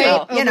 Like,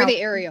 Right you over know, the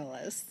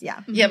areolas.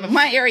 yeah. Yeah, but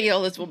my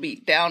areolas will be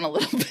down a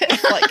little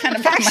bit, like kind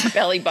of on my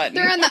belly button.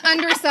 They're on the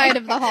underside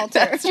of the halter.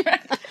 That's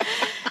right.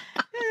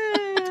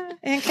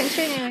 And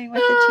continuing with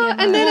the TMI.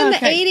 And then in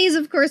Okay. the 80s,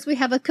 of course, we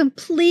have a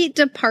complete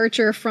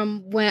departure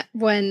from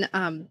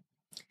when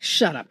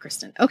shut up,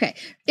 Kristen. Okay.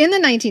 In the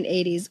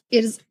 1980s,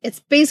 it's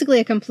basically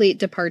a complete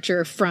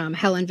departure from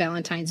Helen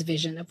Valentine's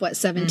vision of what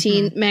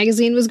 17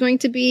 magazine was going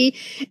to be.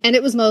 And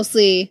it was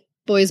mostly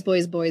boys,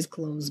 boys, boys,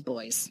 clothes,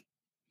 boys.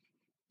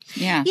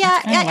 Yeah. Yeah,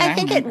 that's kinda what I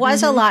think it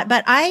was a lot.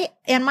 But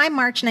in my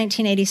March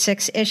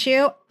 1986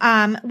 issue,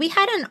 we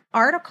had an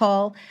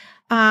article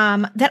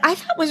that I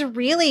thought was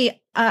really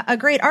a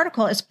great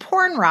article. It's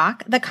Porn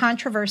Rock, the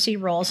controversy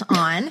rolls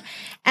on.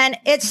 And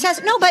it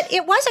says, no, but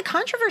it was a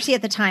controversy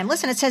at the time.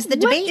 Listen, it says the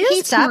debate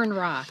heats up. Porn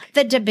Rock?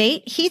 The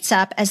debate heats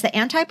up as the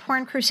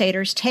anti-porn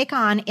crusaders take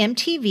on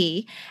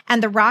MTV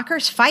and the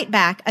rockers fight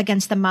back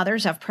against the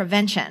mothers of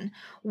prevention.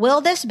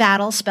 Will this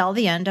battle spell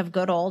the end of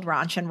good old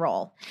raunch and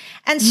roll?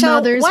 And so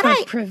Mothers what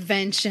of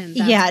prevention.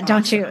 That's yeah,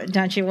 awesome.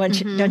 don't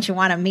you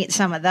want to meet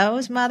some of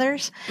those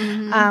mothers?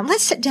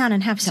 Let's sit down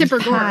and have some Tipper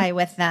Gore. pie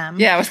with them.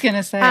 Yeah, I was going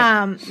to say.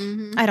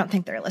 I don't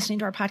think they're listening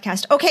to our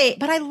podcast. Okay,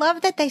 but I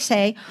love that they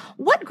say,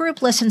 what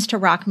group listens to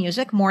rock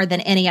music more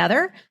than any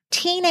other?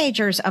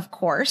 Teenagers, of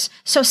course.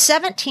 So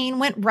 17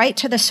 went right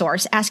to the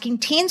source, asking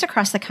teens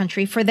across the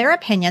country for their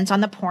opinions on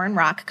the porn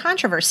rock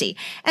controversy.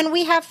 And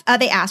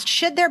they asked,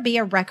 should there be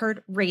a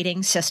record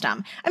rating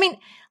system? I mean,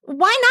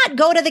 why not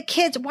go to the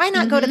kids? Why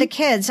not go to the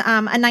kids? A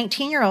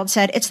 19-year-old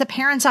said, it's the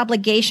parents'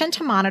 obligation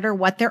to monitor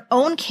what their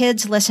own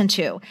kids listen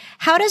to.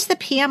 How does the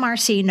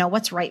PMRC know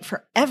what's right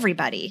for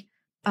everybody?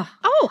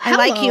 Oh, I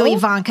like you, hello.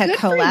 Ivanka Good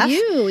Kolev for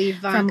you,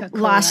 Ivanka from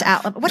Los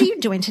Kolev. Alamos. What are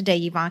you doing today,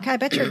 Ivanka? I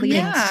bet you're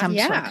leading some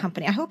sort of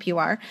company. I hope you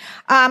are.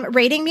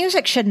 Rating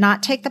music should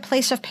not take the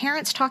place of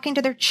parents talking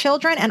to their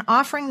children and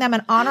offering them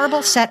an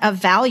honorable set of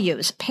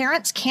values.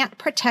 Parents can't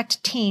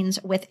protect teens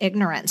with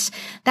ignorance.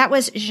 That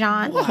was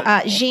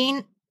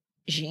Jean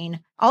Jean.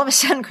 All of a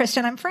sudden,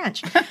 Kristen, I'm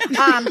French.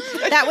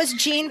 That was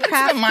Jean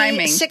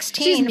Crafty,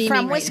 16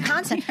 from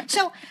Wisconsin.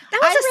 So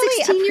I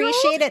really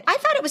appreciate it. I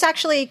thought it was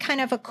actually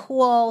kind of a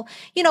cool,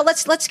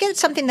 let's get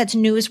something that's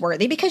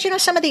newsworthy because,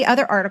 some of the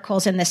other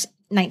articles in this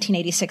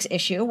 1986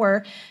 issue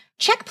were,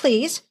 check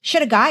please,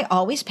 should a guy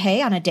always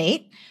pay on a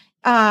date?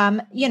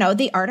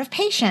 The art of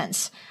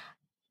patience.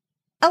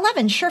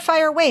 11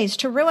 surefire ways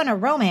to ruin a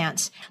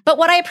romance. But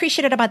what I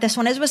appreciated about this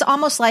one is it was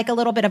almost like a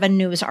little bit of a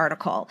news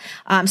article,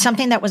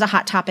 something that was a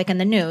hot topic in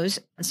the news.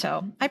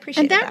 So I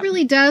appreciate that. And that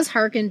really does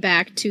harken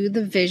back to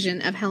the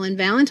vision of Helen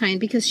Valentine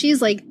because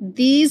she's like,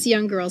 these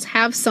young girls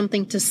have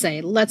something to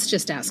say. Let's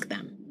just ask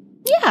them.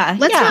 Yeah.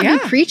 Let's not be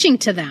preaching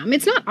to them.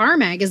 It's not our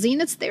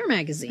magazine. It's their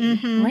magazine.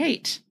 Mm-hmm.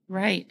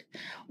 Right.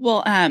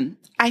 Well,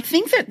 I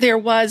think that there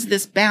was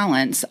this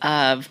balance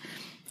of,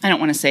 I don't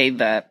want to say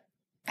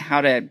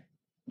how to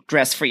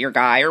dress for your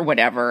guy or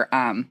whatever,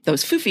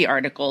 those foofy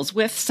articles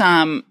with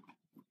some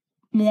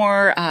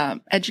more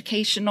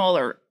educational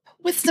or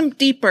with some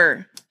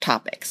deeper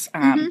topics.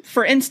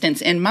 For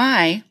instance, in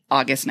my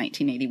August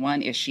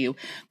 1981 issue,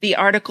 the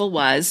article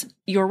was,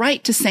 "Your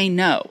right to say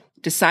no.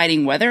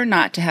 Deciding whether or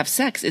not to have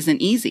sex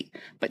isn't easy,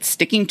 but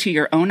sticking to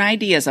your own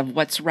ideas of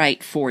what's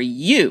right for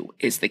you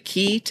is the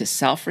key to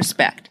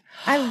self-respect."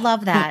 I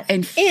love that.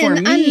 And for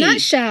in me, a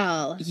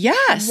nutshell.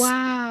 Yes.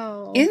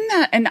 Wow. In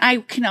that, and I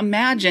can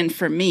imagine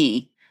for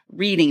me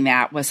reading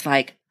that was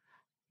like,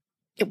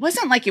 it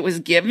wasn't like it was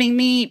giving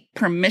me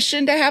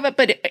permission to have it,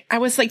 but I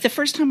was like, the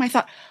first time I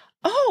thought,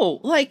 oh,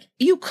 like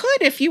you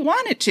could if you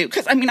wanted to.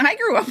 Because I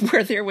grew up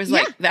where there was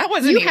like, that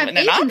wasn't even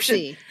an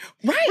option.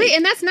 Right.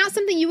 And that's not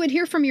something you would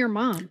hear from your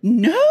mom.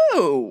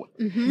 No.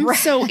 Mm-hmm. Right.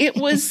 So it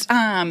was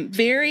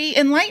very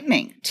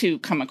enlightening to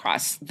come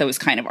across those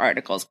kind of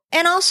articles.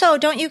 And also,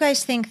 don't you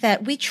guys think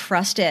that we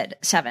trusted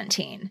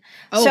 17?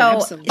 Oh,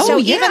 absolutely. So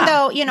even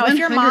though, if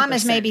your mom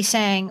is maybe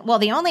saying, well,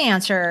 the only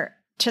answer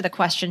to the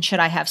question, should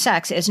I have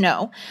sex, is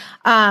no.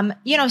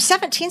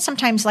 17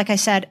 sometimes, like I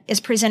said, is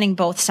presenting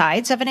both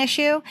sides of an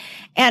issue.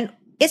 And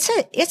it's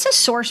a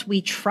source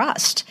we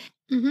trust.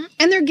 Mm-hmm.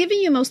 And they're giving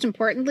you, most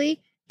importantly,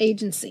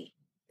 agency.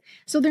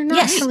 So they're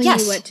not telling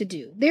you what to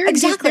do. They're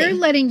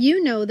letting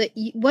you know that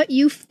what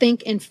you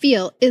think and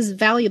feel is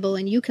valuable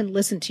and you can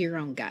listen to your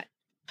own gut.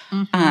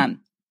 Mm-hmm.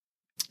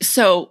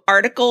 So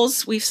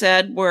articles, we've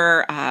said,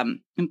 were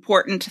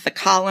important. The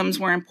columns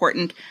were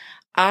important.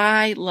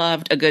 I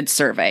loved a good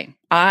survey.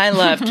 I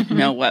loved to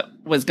know what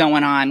was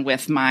going on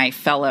with my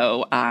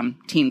fellow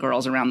teen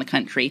girls around the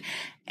country.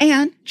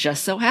 And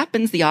just so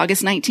happens the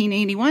August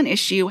 1981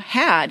 issue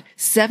had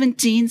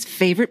 17's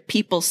favorite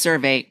people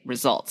survey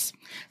results.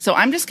 So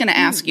I'm just going to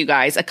ask you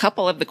guys a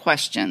couple of the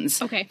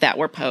questions that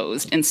were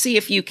posed and see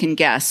if you can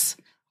guess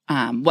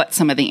what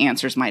some of the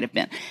answers might have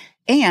been.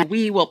 And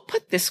we will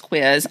put this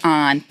quiz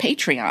on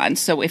Patreon.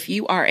 So if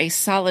you are a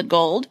Solid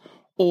Gold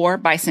or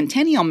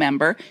Bicentennial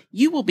member,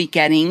 you will be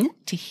getting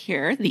to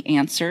hear the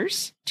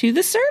answers to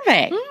the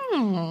survey.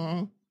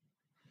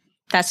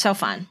 That's so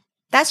fun.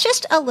 That's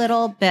just a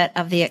little bit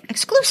of the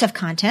exclusive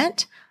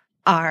content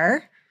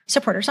our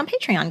supporters on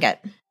Patreon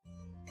get.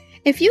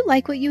 If you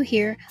like what you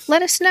hear,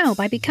 let us know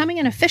by becoming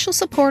an official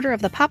supporter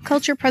of the Pop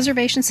Culture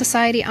Preservation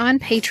Society on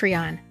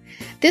Patreon.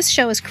 This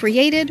show is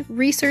created,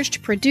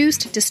 researched,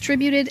 produced,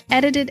 distributed,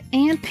 edited,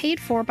 and paid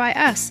for by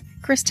us,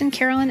 Kristen,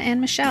 Carolyn, and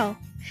Michelle.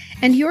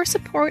 And your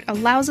support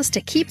allows us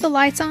to keep the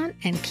lights on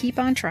and keep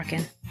on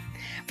trucking.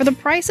 For the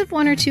price of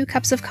 1 or 2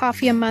 cups of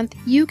coffee a month,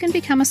 you can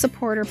become a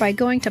supporter by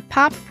going to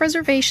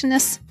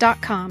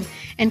poppreservationists.com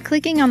and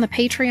clicking on the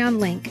Patreon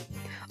link.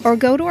 Or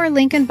go to our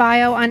link in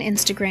bio on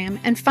Instagram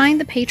and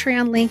find the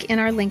Patreon link in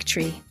our link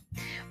tree.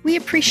 We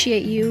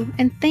appreciate you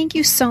and thank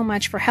you so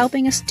much for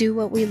helping us do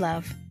what we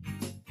love.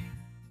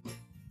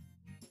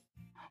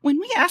 When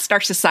we asked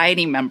our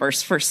society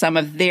members for some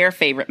of their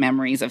favorite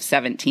memories of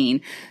 17,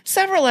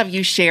 several of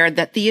you shared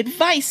that the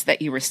advice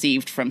that you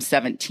received from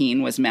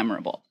 17 was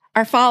memorable.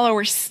 Our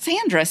follower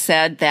Sandra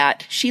said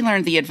that she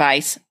learned the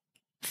advice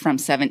from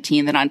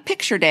 17 that on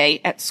picture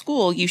day at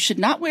school, you should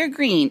not wear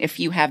green if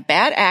you have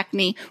bad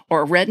acne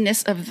or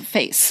redness of the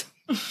face.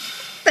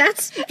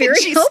 That's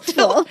very helpful.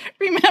 Still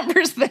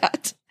remembers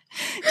that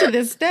to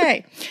this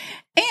day.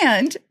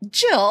 And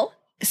Jill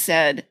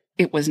said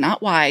it was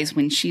not wise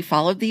when she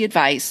followed the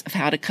advice of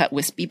how to cut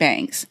wispy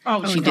bangs.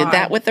 She did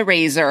that with the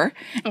razor,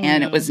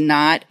 and it was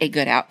not a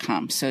good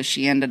outcome. So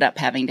she ended up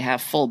having to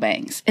have full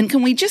bangs. And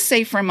can we just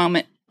say for a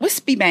moment,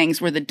 wispy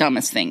bangs were the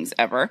dumbest things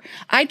ever.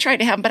 I tried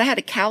to have them, but I had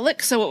a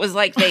cowlick, so it was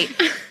like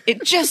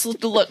it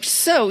just looked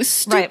so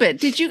stupid. Right.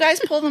 Did you guys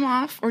pull them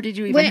off, or did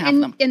you even have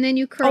them? And then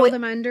you curl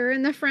them under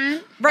in the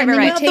front. Right, and then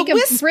right. you take a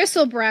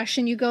bristle brush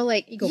and you go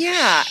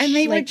yeah, and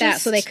they like were that,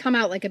 so they come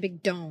out like a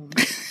big dome.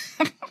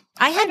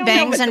 I had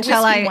bangs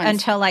until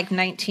like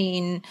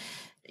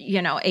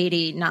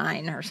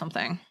 1989 or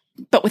something.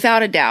 But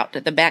without a doubt,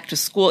 the back to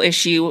school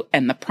issue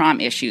and the prom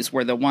issues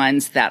were the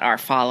ones that our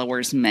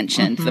followers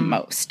mentioned the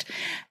most.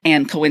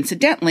 And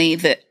coincidentally,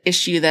 the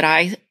issue that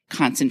I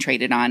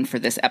concentrated on for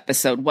this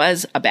episode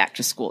was a back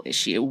to school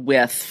issue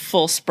with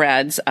full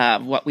spreads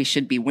of what we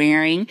should be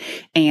wearing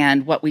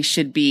and what we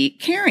should be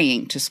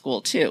carrying to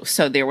school too.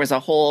 So there was a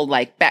whole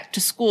like back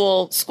to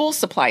school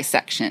supply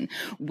section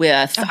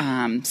with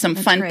some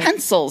fun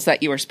pencils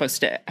that you were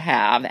supposed to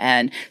have.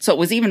 And so it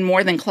was even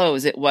more than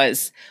clothes. It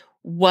was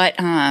what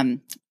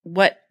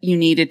you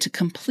needed to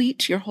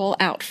complete your whole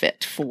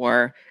outfit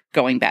for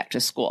going back to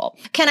school.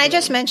 Can I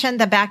just mention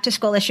the back to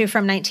school issue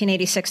from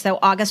 1986, though,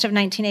 August of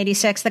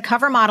 1986? The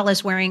cover model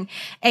is wearing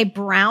a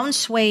brown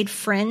suede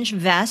fringe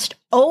vest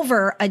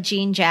over a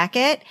jean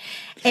jacket.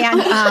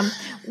 And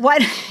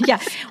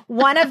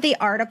one of the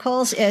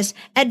articles is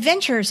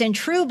Adventures in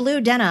True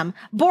Blue Denim,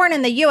 born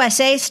in the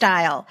USA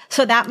style.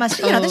 So that must,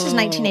 this is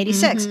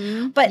 1986.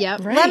 Mm-hmm. But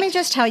let me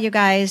just tell you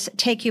guys,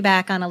 take you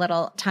back on a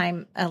little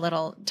time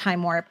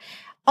warp.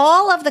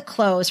 All of the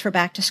clothes for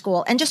back to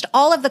school and just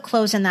all of the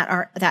clothes in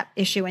that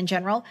issue in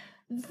general,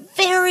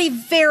 very,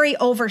 very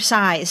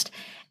oversized.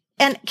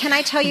 And can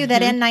I tell you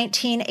that in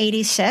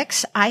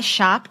 1986, I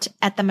shopped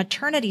at the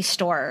maternity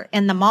store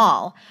in the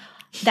mall.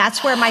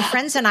 That's where my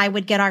friends and I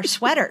would get our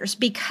sweaters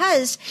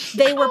because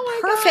they were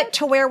perfect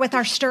to wear with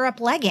our stirrup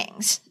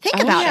leggings.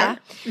 Think about it.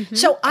 Mm-hmm.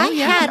 So I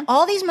had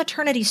all these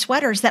maternity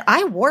sweaters that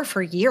I wore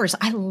for years.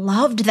 I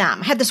loved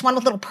them. I had this one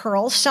with little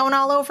pearls sewn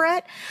all over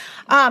it.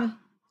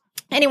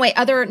 Anyway,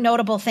 other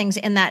notable things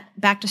in that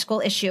back to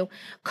school issue,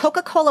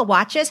 Coca-Cola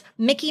watches,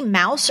 Mickey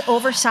Mouse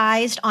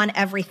oversized on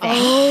everything.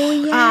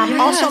 Oh, yeah.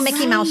 Also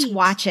Mickey Mouse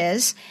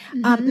watches,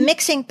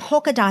 mixing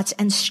polka dots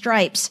and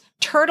stripes,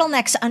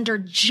 turtlenecks under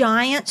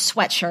giant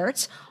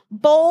sweatshirts,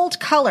 bold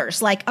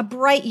colors like a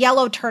bright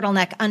yellow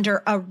turtleneck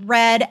under a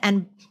red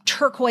and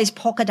turquoise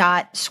polka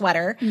dot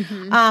sweater,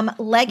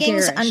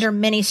 leggings under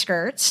mini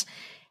skirts,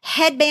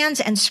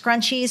 headbands and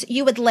scrunchies.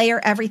 You would layer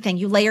everything.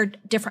 You layered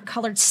different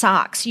colored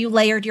socks. You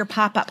layered your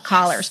pop-up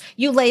collars.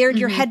 You layered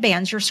your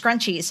headbands, your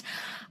scrunchies.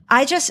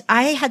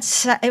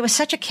 It was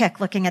such a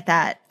kick looking at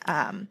that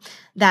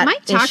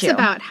Mike talks issue.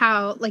 about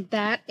how like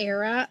that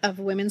era of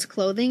women's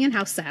clothing and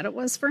how sad it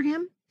was for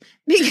him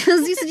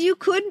because he said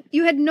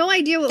you had no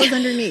idea what was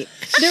underneath.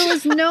 There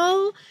was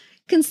no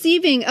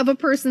conceiving of a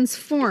person's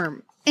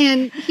form.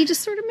 And he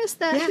just sort of missed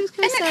that. Yeah. He was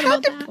kind of sad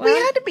about that. We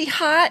had to be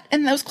hot,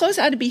 and those clothes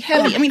had to be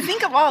heavy. I mean,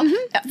 think of all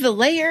the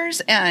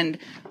layers and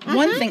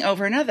one thing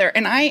over another.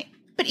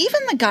 But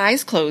even the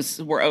guys'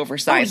 clothes were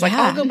oversized. Like,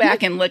 I'll go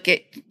back and look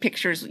at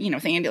pictures,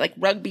 Andy, like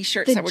rugby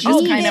shirts that were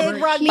just kind of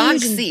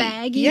boxy.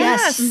 Baggy.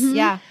 Yes. Mm-hmm.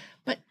 Yeah.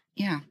 But,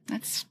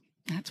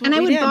 that's what and I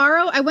would did.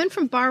 I went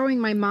from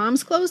borrowing my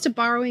mom's clothes to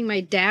borrowing my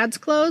dad's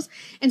clothes.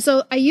 And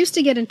so I used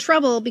to get in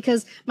trouble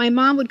because my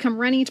mom would come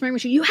running into my room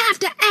and say, you have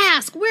to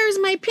ask, where's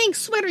my pink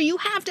sweater? You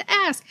have to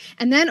ask.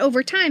 And then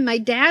over time, my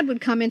dad would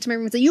come into my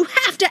room and say, you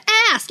have to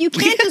ask. You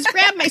can't just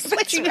grab my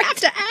sweater. You have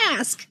to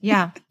ask.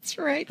 Yeah. That's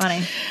right.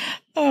 Funny.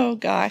 Oh,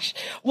 gosh.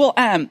 Well,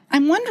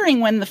 I'm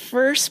wondering when the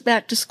first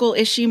back to school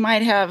issue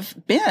might have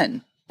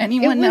been.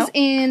 Anyone know? It was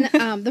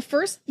in the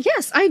first.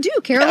 Yes, I do,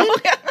 Carolyn.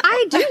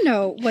 I do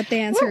know what the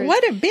answer is.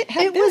 What a bit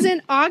have It was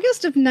in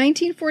August of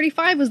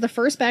 1945 was the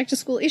first back to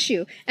school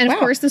issue. And of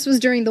course, this was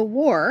during the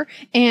war.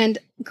 And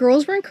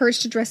girls were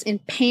encouraged to dress in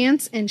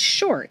pants and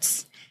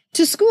shorts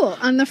to school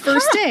on the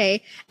first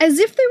day, as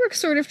if they were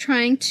sort of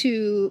trying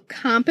to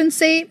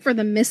compensate for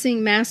the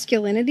missing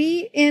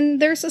masculinity in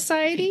their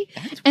society.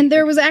 And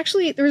there was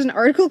an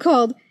article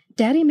called,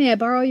 Daddy, May I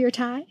Borrow Your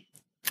Tie?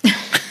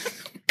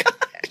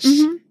 Gosh.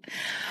 Mm-hmm.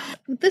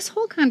 This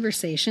whole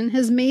conversation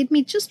has made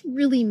me just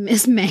really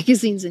miss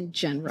magazines in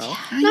general.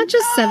 Not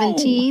just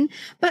 17,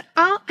 but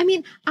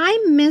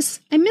I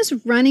miss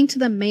running to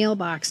the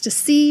mailbox to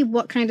see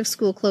what kind of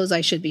school clothes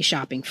I should be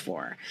shopping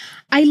for.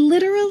 I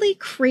literally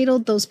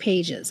cradled those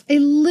pages. I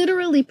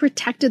literally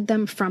protected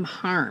them from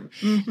harm.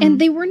 Mm-hmm.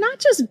 And they were not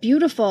just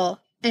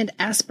beautiful and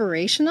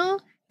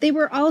aspirational, they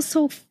were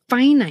also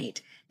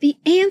finite. The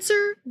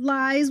answer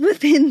lies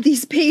within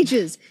these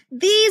pages.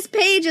 These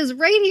pages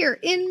right here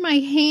in my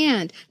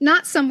hand,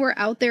 not somewhere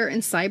out there in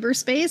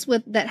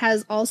cyberspace that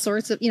has all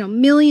sorts of,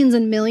 millions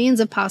and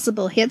millions of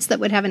possible hits that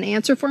would have an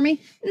answer for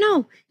me.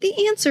 No,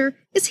 the answer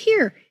is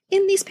here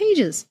in these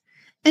pages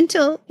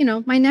until,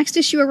 my next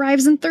issue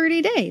arrives in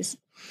 30 days.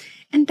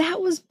 And that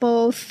was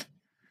both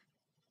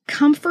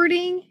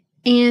comforting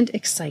and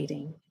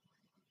exciting.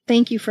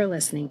 Thank you for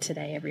listening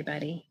today,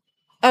 everybody.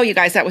 Oh, you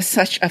guys, that was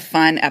such a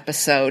fun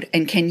episode.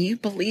 And can you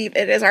believe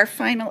it is our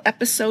final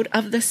episode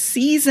of the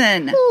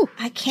season? Ooh,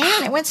 I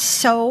can. It went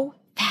so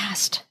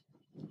fast.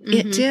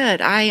 It did.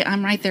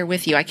 I'm right there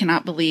with you. I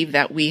cannot believe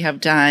that we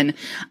have done,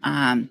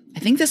 I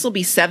think this will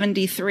be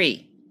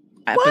 73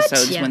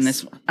 episodes when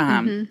this,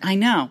 I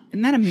know.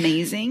 Isn't that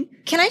amazing?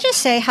 Can I just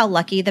say how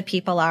lucky the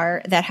people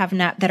are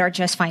that are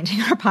just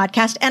finding our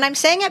podcast? And I'm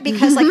saying it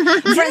because,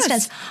 for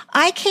instance,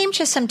 I came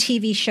to some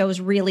TV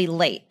shows really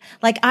late.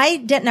 Like, I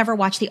never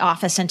watch The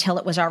Office until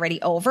it was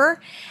already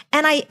over.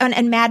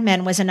 And Mad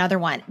Men was another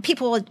one.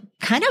 People would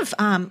kind of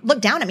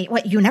look down at me.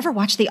 What, you never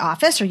watched The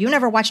Office or you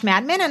never watched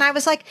Mad Men? And I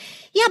was like,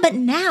 yeah, but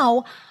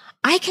now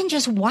I can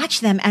just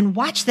watch them and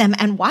watch them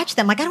and watch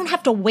them. Like I don't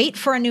have to wait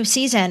for a new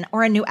season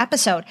or a new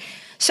episode.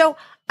 So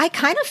I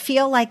kind of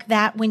feel like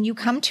that when you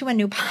come to a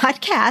new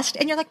podcast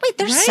and you're like, wait,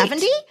 there's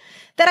 70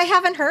 that I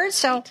haven't heard.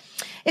 So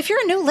if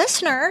you're a new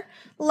listener,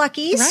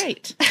 luckies.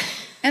 Right.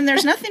 And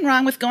there's nothing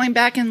wrong with going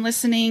back and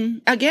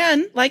listening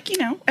again. Like,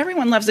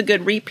 everyone loves a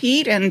good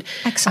repeat. And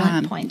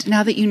excellent point.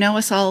 Now that you know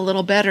us all a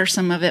little better,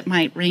 some of it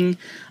might ring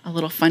a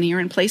little funnier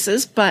in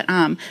places. But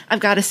I've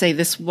got to say,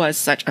 this was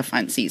such a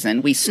fun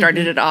season. We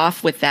started it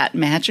off with that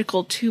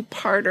magical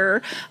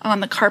 2-parter on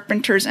the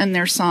Carpenters and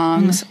their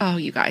songs. Oh,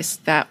 you guys,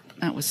 that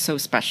was so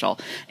special.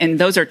 And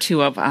those are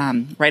 2 of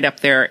right up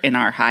there in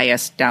our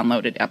highest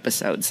downloaded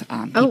episodes.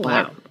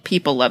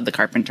 People love the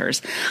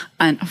Carpenters.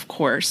 And of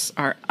course,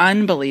 our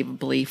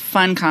unbelievably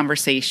fun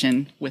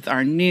conversation with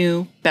our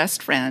new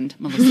best friend,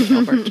 Melissa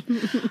Gilbert.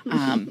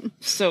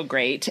 So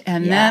great.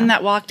 And then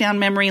that walk down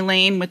memory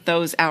lane with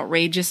those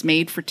outrageous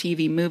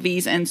made-for-TV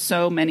movies and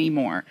so many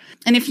more.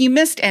 And if you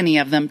missed any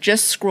of them,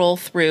 just scroll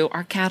through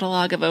our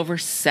catalog of over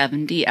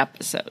 70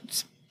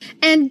 episodes.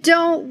 And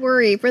don't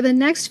worry, for the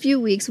next few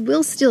weeks,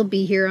 we'll still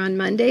be here on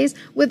Mondays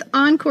with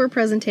encore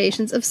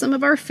presentations of some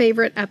of our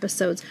favorite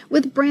episodes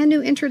with brand new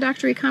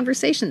introductory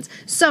conversations.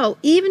 So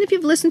even if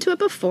you've listened to it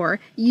before,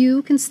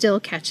 you can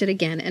still catch it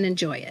again and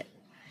enjoy it.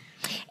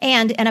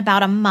 And in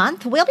about a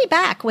month, we'll be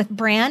back with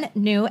brand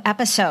new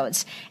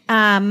episodes.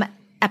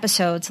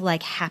 Episodes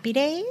like Happy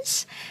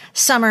Days,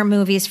 summer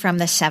movies from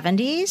the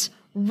 70s,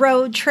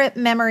 road trip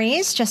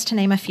memories, just to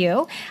name a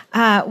few.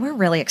 We're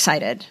really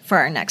excited for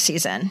our next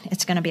season.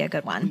 It's going to be a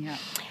good one. Yeah.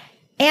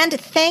 And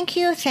thank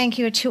you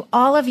to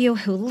all of you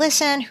who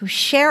listen, who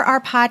share our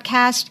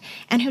podcast,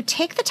 and who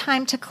take the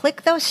time to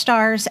click those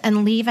stars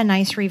and leave a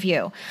nice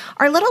review.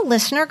 Our little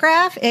listener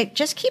graph, it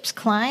just keeps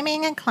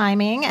climbing and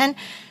climbing. And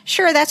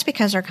sure, that's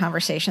because our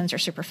conversations are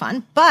super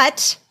fun,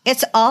 but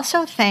it's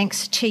also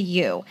thanks to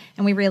you,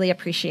 and we really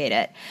appreciate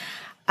it.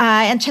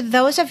 And to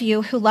those of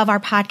you who love our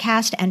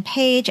podcast and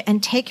page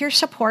and take your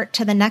support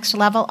to the next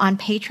level on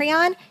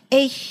Patreon,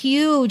 a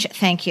huge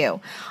thank you.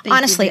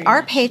 Honestly,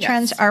 our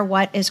patrons are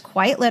what is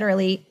quite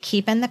literally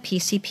keeping the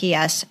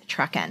PCPS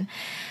trucking.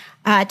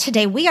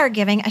 Today, we are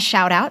giving a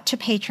shout out to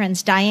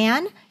patrons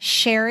Diane,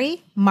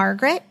 Sherry,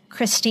 Margaret,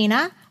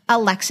 Christina,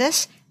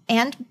 Alexis,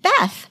 and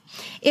Beth.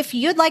 If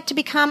you'd like to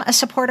become a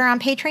supporter on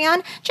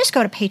Patreon, just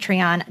go to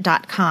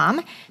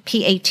patreon.com,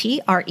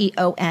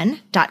 patreon.com,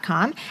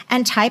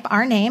 and type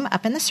our name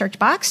up in the search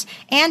box,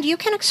 and you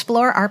can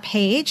explore our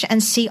page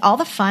and see all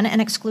the fun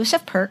and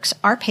exclusive perks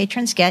our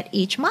patrons get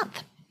each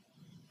month.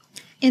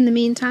 In the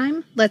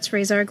meantime, let's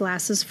raise our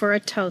glasses for a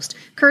toast,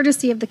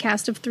 courtesy of the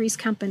cast of Three's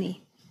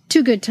Company.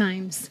 2 good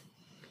times.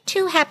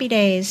 2 happy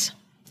days.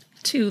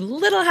 To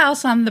Little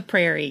House on the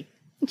Prairie.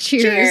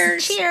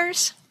 Cheers.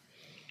 Cheers.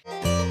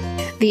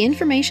 The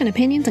information,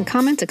 opinions, and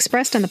comments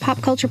expressed on the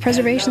Pop Culture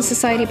Preservation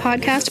Society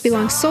podcast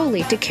belong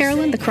solely to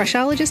Carolyn, the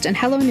Crushologist, and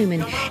Hello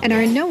Newman, and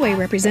are in no way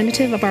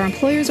representative of our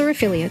employers or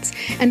affiliates.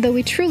 And though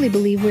we truly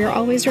believe we are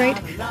always right,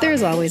 there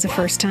is always a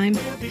first time.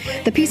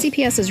 The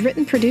PCPS is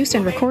written, produced,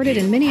 and recorded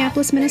in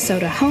Minneapolis,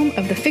 Minnesota, home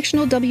of the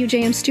fictional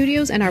WJM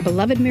Studios and our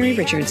beloved Mary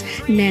Richards.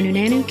 Nanu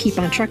Nanu, keep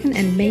on trucking,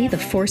 and may the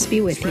force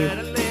be with you.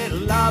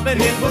 Love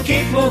and it will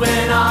keep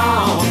moving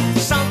on.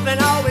 Something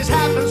always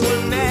happens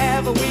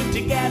whenever we're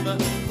together.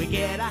 We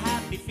get a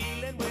happy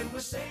feeling when we're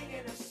singing.